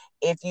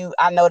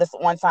I noticed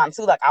one time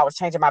too, like I was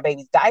changing my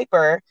baby's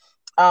diaper.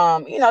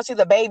 She's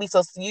a baby,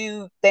 so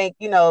you think,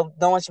 no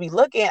one should be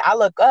looking. I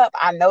look up,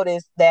 I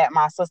noticed that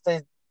my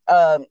sister's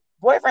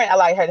boyfriend, I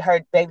like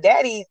her baby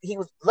daddy, he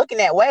was looking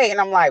that way, and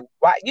I'm like,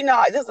 why? This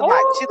is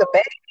she's a Oh,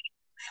 baby,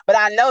 but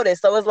I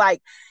noticed. So it's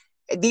like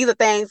these are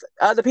things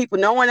other people,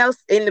 no one else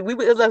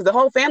the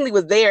whole family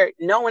was there.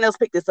 No one else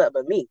picked this up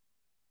but me.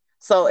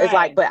 So it's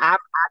like, right. but I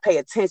pay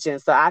attention.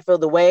 So I feel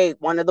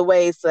one of the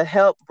ways to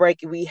help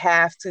break it, we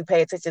have to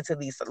pay attention to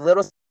these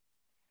little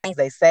things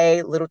they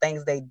say, little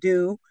things they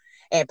do,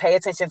 and pay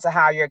attention to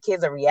how your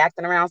kids are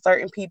reacting around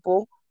certain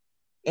people.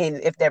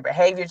 And if their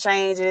behavior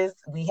changes,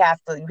 you have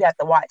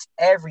to watch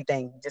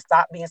everything. Just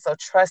stop being so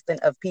trusting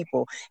of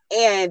people.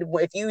 And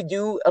if you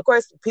do, of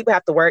course, people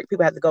have to work,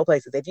 people have to go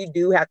places. If you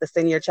do have to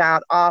send your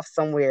child off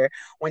somewhere,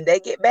 when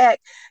they get back,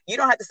 you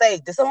don't have to say,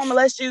 did someone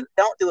molest you?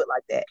 Don't do it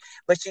like that.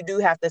 But you do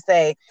have to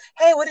say,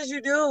 hey, what did you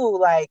do?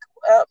 Like,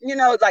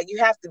 like you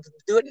have to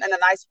do it in a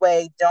nice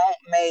way. Don't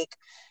make,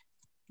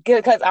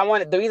 because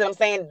the reason I'm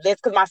saying this,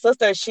 because my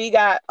sister, she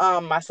got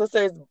my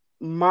sister's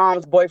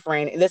mom's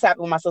boyfriend, and this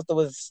happened when my sister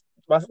was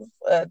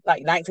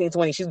like 19,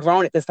 20. She's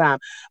grown at this time,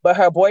 but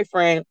her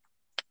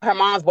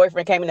mom's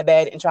boyfriend came into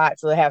bed and tried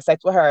to have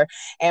sex with her.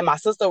 And my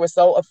sister was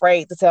so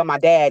afraid to tell my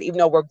dad, even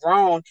though we're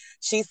grown.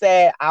 She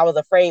said, I was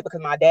afraid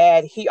because my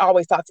dad, he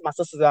always talked to my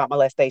sisters about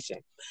molestation.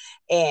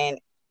 And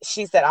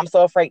she said, I'm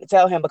so afraid to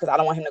tell him because I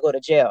don't want him to go to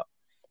jail.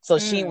 So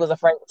she was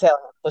afraid to tell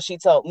him. So she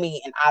told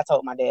me, and I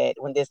told my dad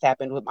when this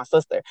happened with my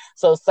sister.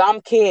 So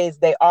some kids,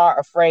 they are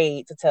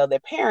afraid to tell their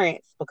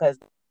parents because,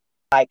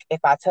 like, if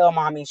I tell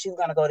mommy she's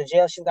going to go to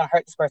jail, she's going to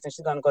hurt this person,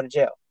 she's going to go to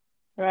jail.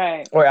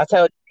 Right. Or I'll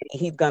tell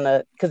he's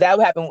gonna, because that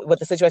would happen with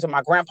the situation with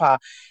my grandpa.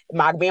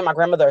 Me and my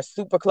grandmother are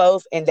super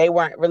close, and they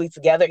weren't really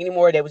together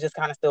anymore. They were just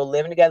kind of still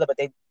living together, but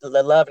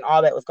the love and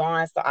all that was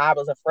gone. So I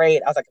was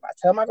afraid. I was like, if I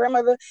tell my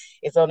grandmother,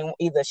 it's only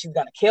either she's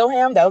gonna kill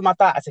him. That was my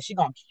thought. I said, she's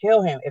gonna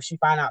kill him if she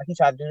find out he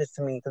tried to do this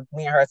to me because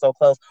me and her are so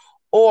close,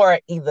 or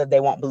either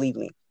they won't believe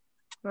me.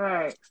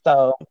 Right.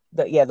 So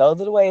those are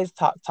the ways.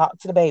 Talk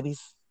to the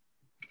babies.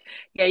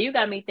 Yeah, you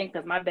got me thinking,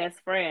 because my best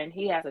friend,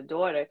 he has a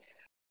daughter.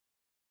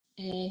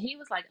 And he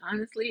was like,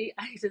 honestly,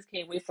 I just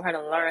can't wait for her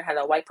to learn how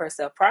to wipe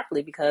herself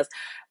properly because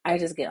I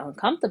just get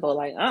uncomfortable.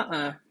 Like,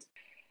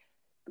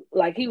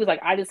 Like, he was like,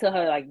 I just tell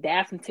her, like,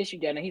 dab some tissue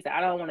down. And he said,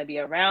 I don't want to be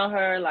around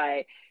her.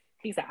 Like,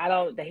 he said,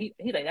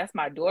 he's like, that's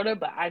my daughter,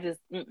 but I just,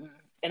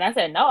 And I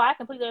said, no, I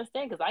completely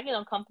understand because I get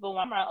uncomfortable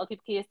when I'm around other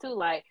people's kids too.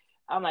 Like,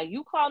 I'm like,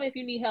 you call me if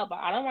you need help, but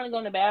I don't want to go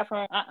in the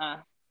bathroom.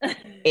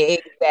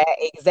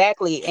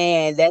 Exactly,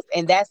 and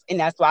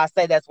that's why I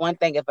say that's one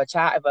thing. If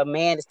a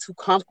man is too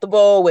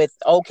comfortable with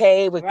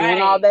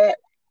doing all that,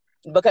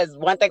 because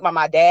one thing about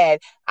my dad,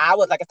 I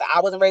said, I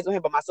wasn't raised with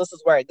him, but my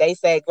sisters were. They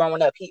said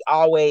growing up, he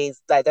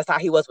always, like, that's how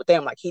he was with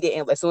them. Like, he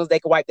didn't, as soon as they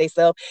could wipe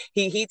themselves,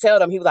 he tell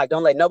them, he was like,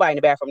 don't let nobody in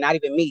the bathroom, not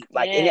even me.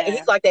 Like, and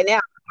he's like that now.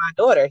 My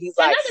daughter, he's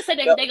like, not to say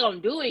that they gonna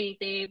do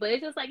anything, but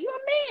it's just like, you're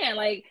a man,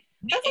 like,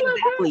 that's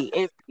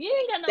exactly. You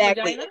ain't got no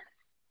vagina.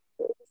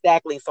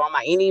 Exactly. So I'm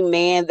like, any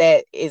man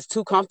that is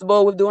too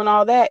comfortable with doing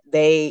all that,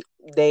 you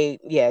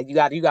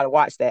got to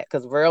watch that,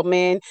 because real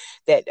men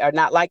that are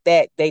not like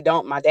that, they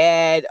don't. My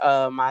dad,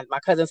 my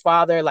cousin's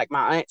father, like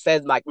my aunt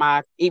said, like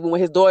even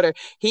with his daughter,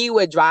 he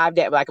would drive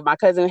that. Like, if my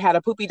cousin had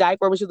a poopy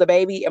diaper when she was a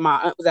baby and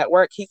my aunt was at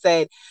work, he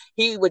said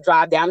he would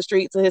drive down the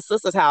street to his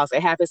sister's house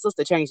and have his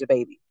sister change the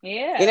baby.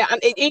 Yeah. And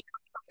it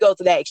go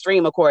to that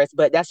extreme, of course,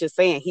 but that's just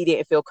saying he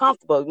didn't feel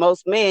comfortable.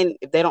 Most men,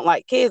 if they don't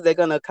like kids, they're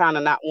gonna kind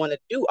of not want to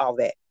do all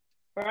that.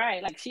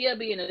 Right. Like, she'll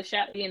be in the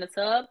shop, be in the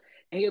tub,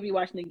 and he'll be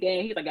watching the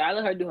game. He's like, I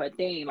let her do her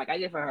thing. Like, I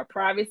give her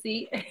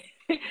privacy.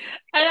 And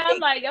I'm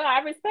like, yo,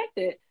 I respect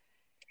it.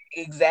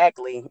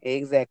 Exactly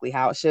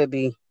how it should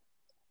be.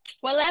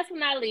 Well, last but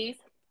not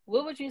least,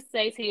 what would you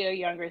say to your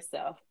younger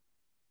self?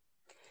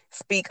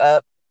 Speak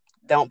up.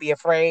 Don't be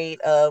afraid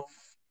of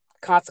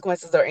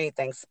consequences or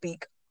anything.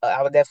 Speak.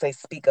 I would definitely say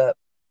speak up.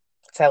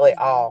 Tell it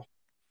all.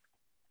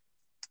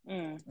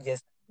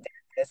 Just,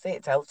 that's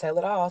it. Tell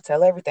it all.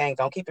 Tell everything.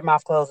 Don't keep your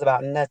mouth closed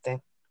about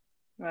nothing.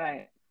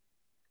 Right.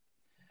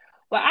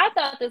 Well, I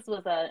thought this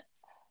was a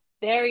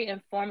very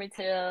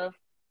informative,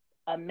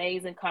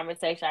 amazing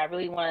conversation. I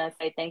really want to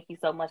say thank you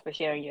so much for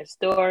sharing your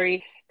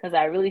story, because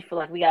I really feel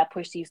like we got to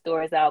push these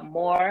stories out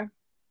more.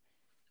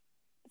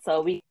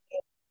 Because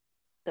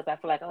I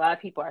feel like a lot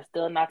of people are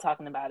still not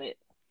talking about it.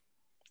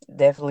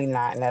 Definitely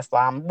not. And that's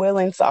why I'm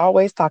willing to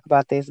always talk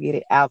about this. Get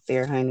it out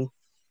there, honey.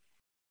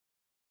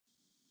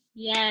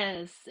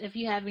 Yes. If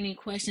you have any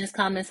questions,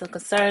 comments, or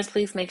concerns,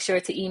 please make sure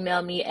to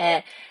email me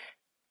at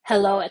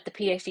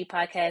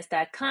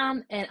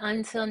hello@thephgpodcast.com. And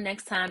until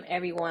next time,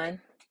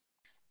 everyone.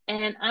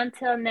 And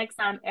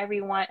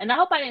I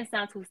hope I didn't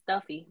sound too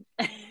stuffy.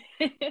 I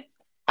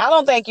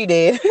don't think you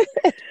did.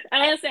 I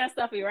didn't sound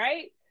stuffy,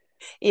 right?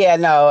 Yeah,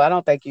 no, I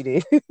don't think you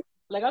did.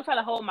 Like, I'm trying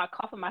to hold my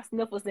cough and my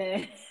sniffles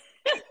in.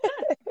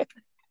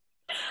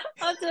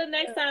 Until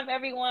next time,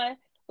 everyone.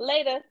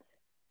 Later.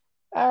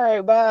 All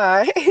right,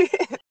 bye.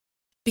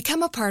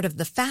 Become a part of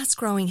the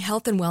fast-growing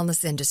health and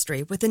wellness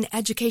industry with an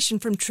education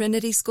from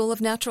Trinity School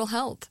of Natural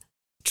Health.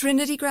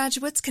 Trinity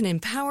graduates can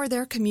empower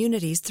their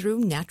communities through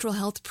natural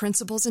health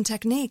principles and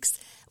techniques,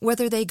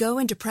 whether they go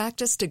into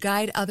practice to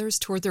guide others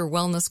toward their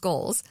wellness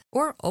goals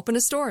or open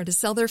a store to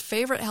sell their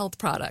favorite health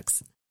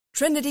products.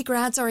 Trinity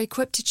grads are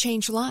equipped to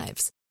change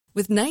lives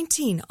with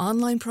 19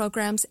 online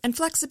programs and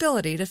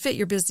flexibility to fit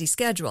your busy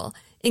schedule,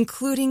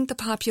 including the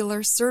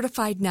popular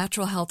Certified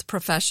Natural Health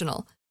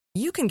Professional.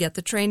 You can get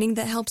the training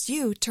that helps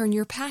you turn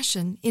your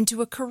passion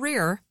into a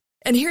career.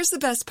 And here's the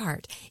best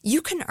part.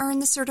 You can earn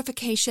the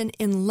certification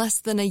in less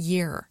than a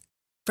year.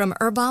 From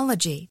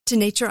herbology to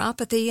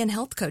naturopathy and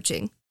health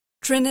coaching,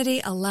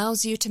 Trinity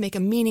allows you to make a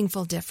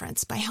meaningful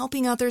difference by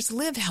helping others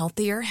live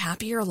healthier,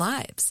 happier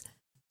lives.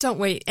 Don't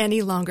wait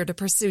any longer to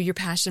pursue your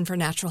passion for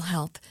natural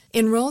health.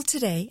 Enroll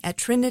today at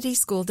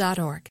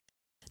trinityschool.org.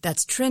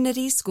 That's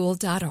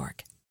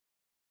trinityschool.org.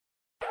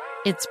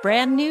 It's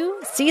brand new,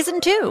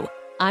 Season 2.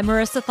 I'm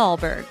Marissa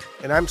Thalberg.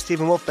 And I'm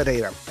Stephen Wolf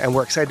Pereira, and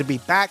we're excited to be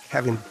back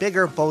having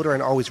bigger, bolder,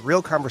 and always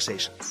real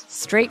conversations.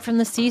 Straight from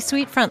the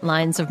C-suite front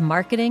lines of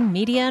marketing,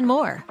 media, and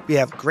more. We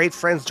have great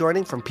friends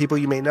joining from people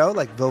you may know,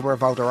 like Vilmer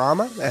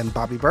Valderrama and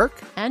Bobby Burke.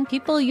 And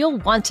people you'll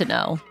want to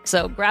know.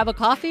 So grab a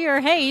coffee or,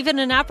 hey, even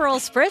an Aperol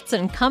Spritz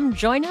and come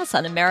join us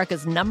on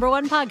America's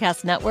 #1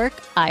 podcast network,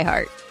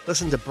 iHeart.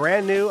 Listen to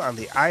Brand New on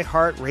the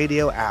iHeart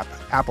Radio app,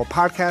 Apple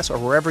Podcasts, or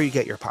wherever you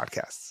get your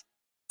podcasts.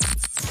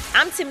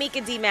 I'm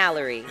Tamika D.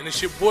 Mallory. And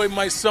it's your boy,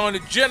 my son, the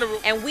General.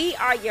 And we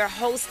are your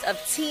hosts of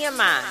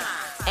TMI.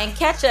 And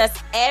catch us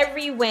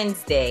every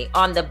Wednesday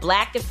on the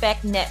Black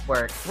Effect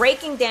Network,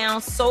 breaking down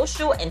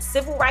social and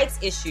civil rights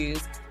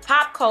issues,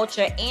 pop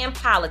culture, and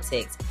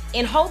politics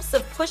in hopes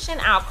of pushing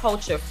our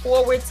culture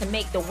forward to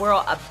make the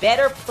world a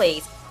better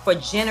place for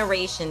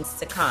generations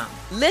to come.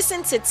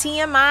 Listen to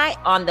TMI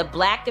on the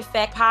Black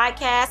Effect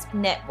Podcast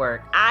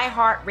Network,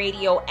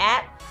 iHeartRadio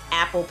app,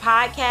 Apple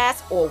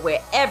Podcasts, or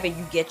wherever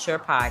you get your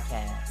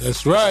podcasts.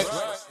 That's right.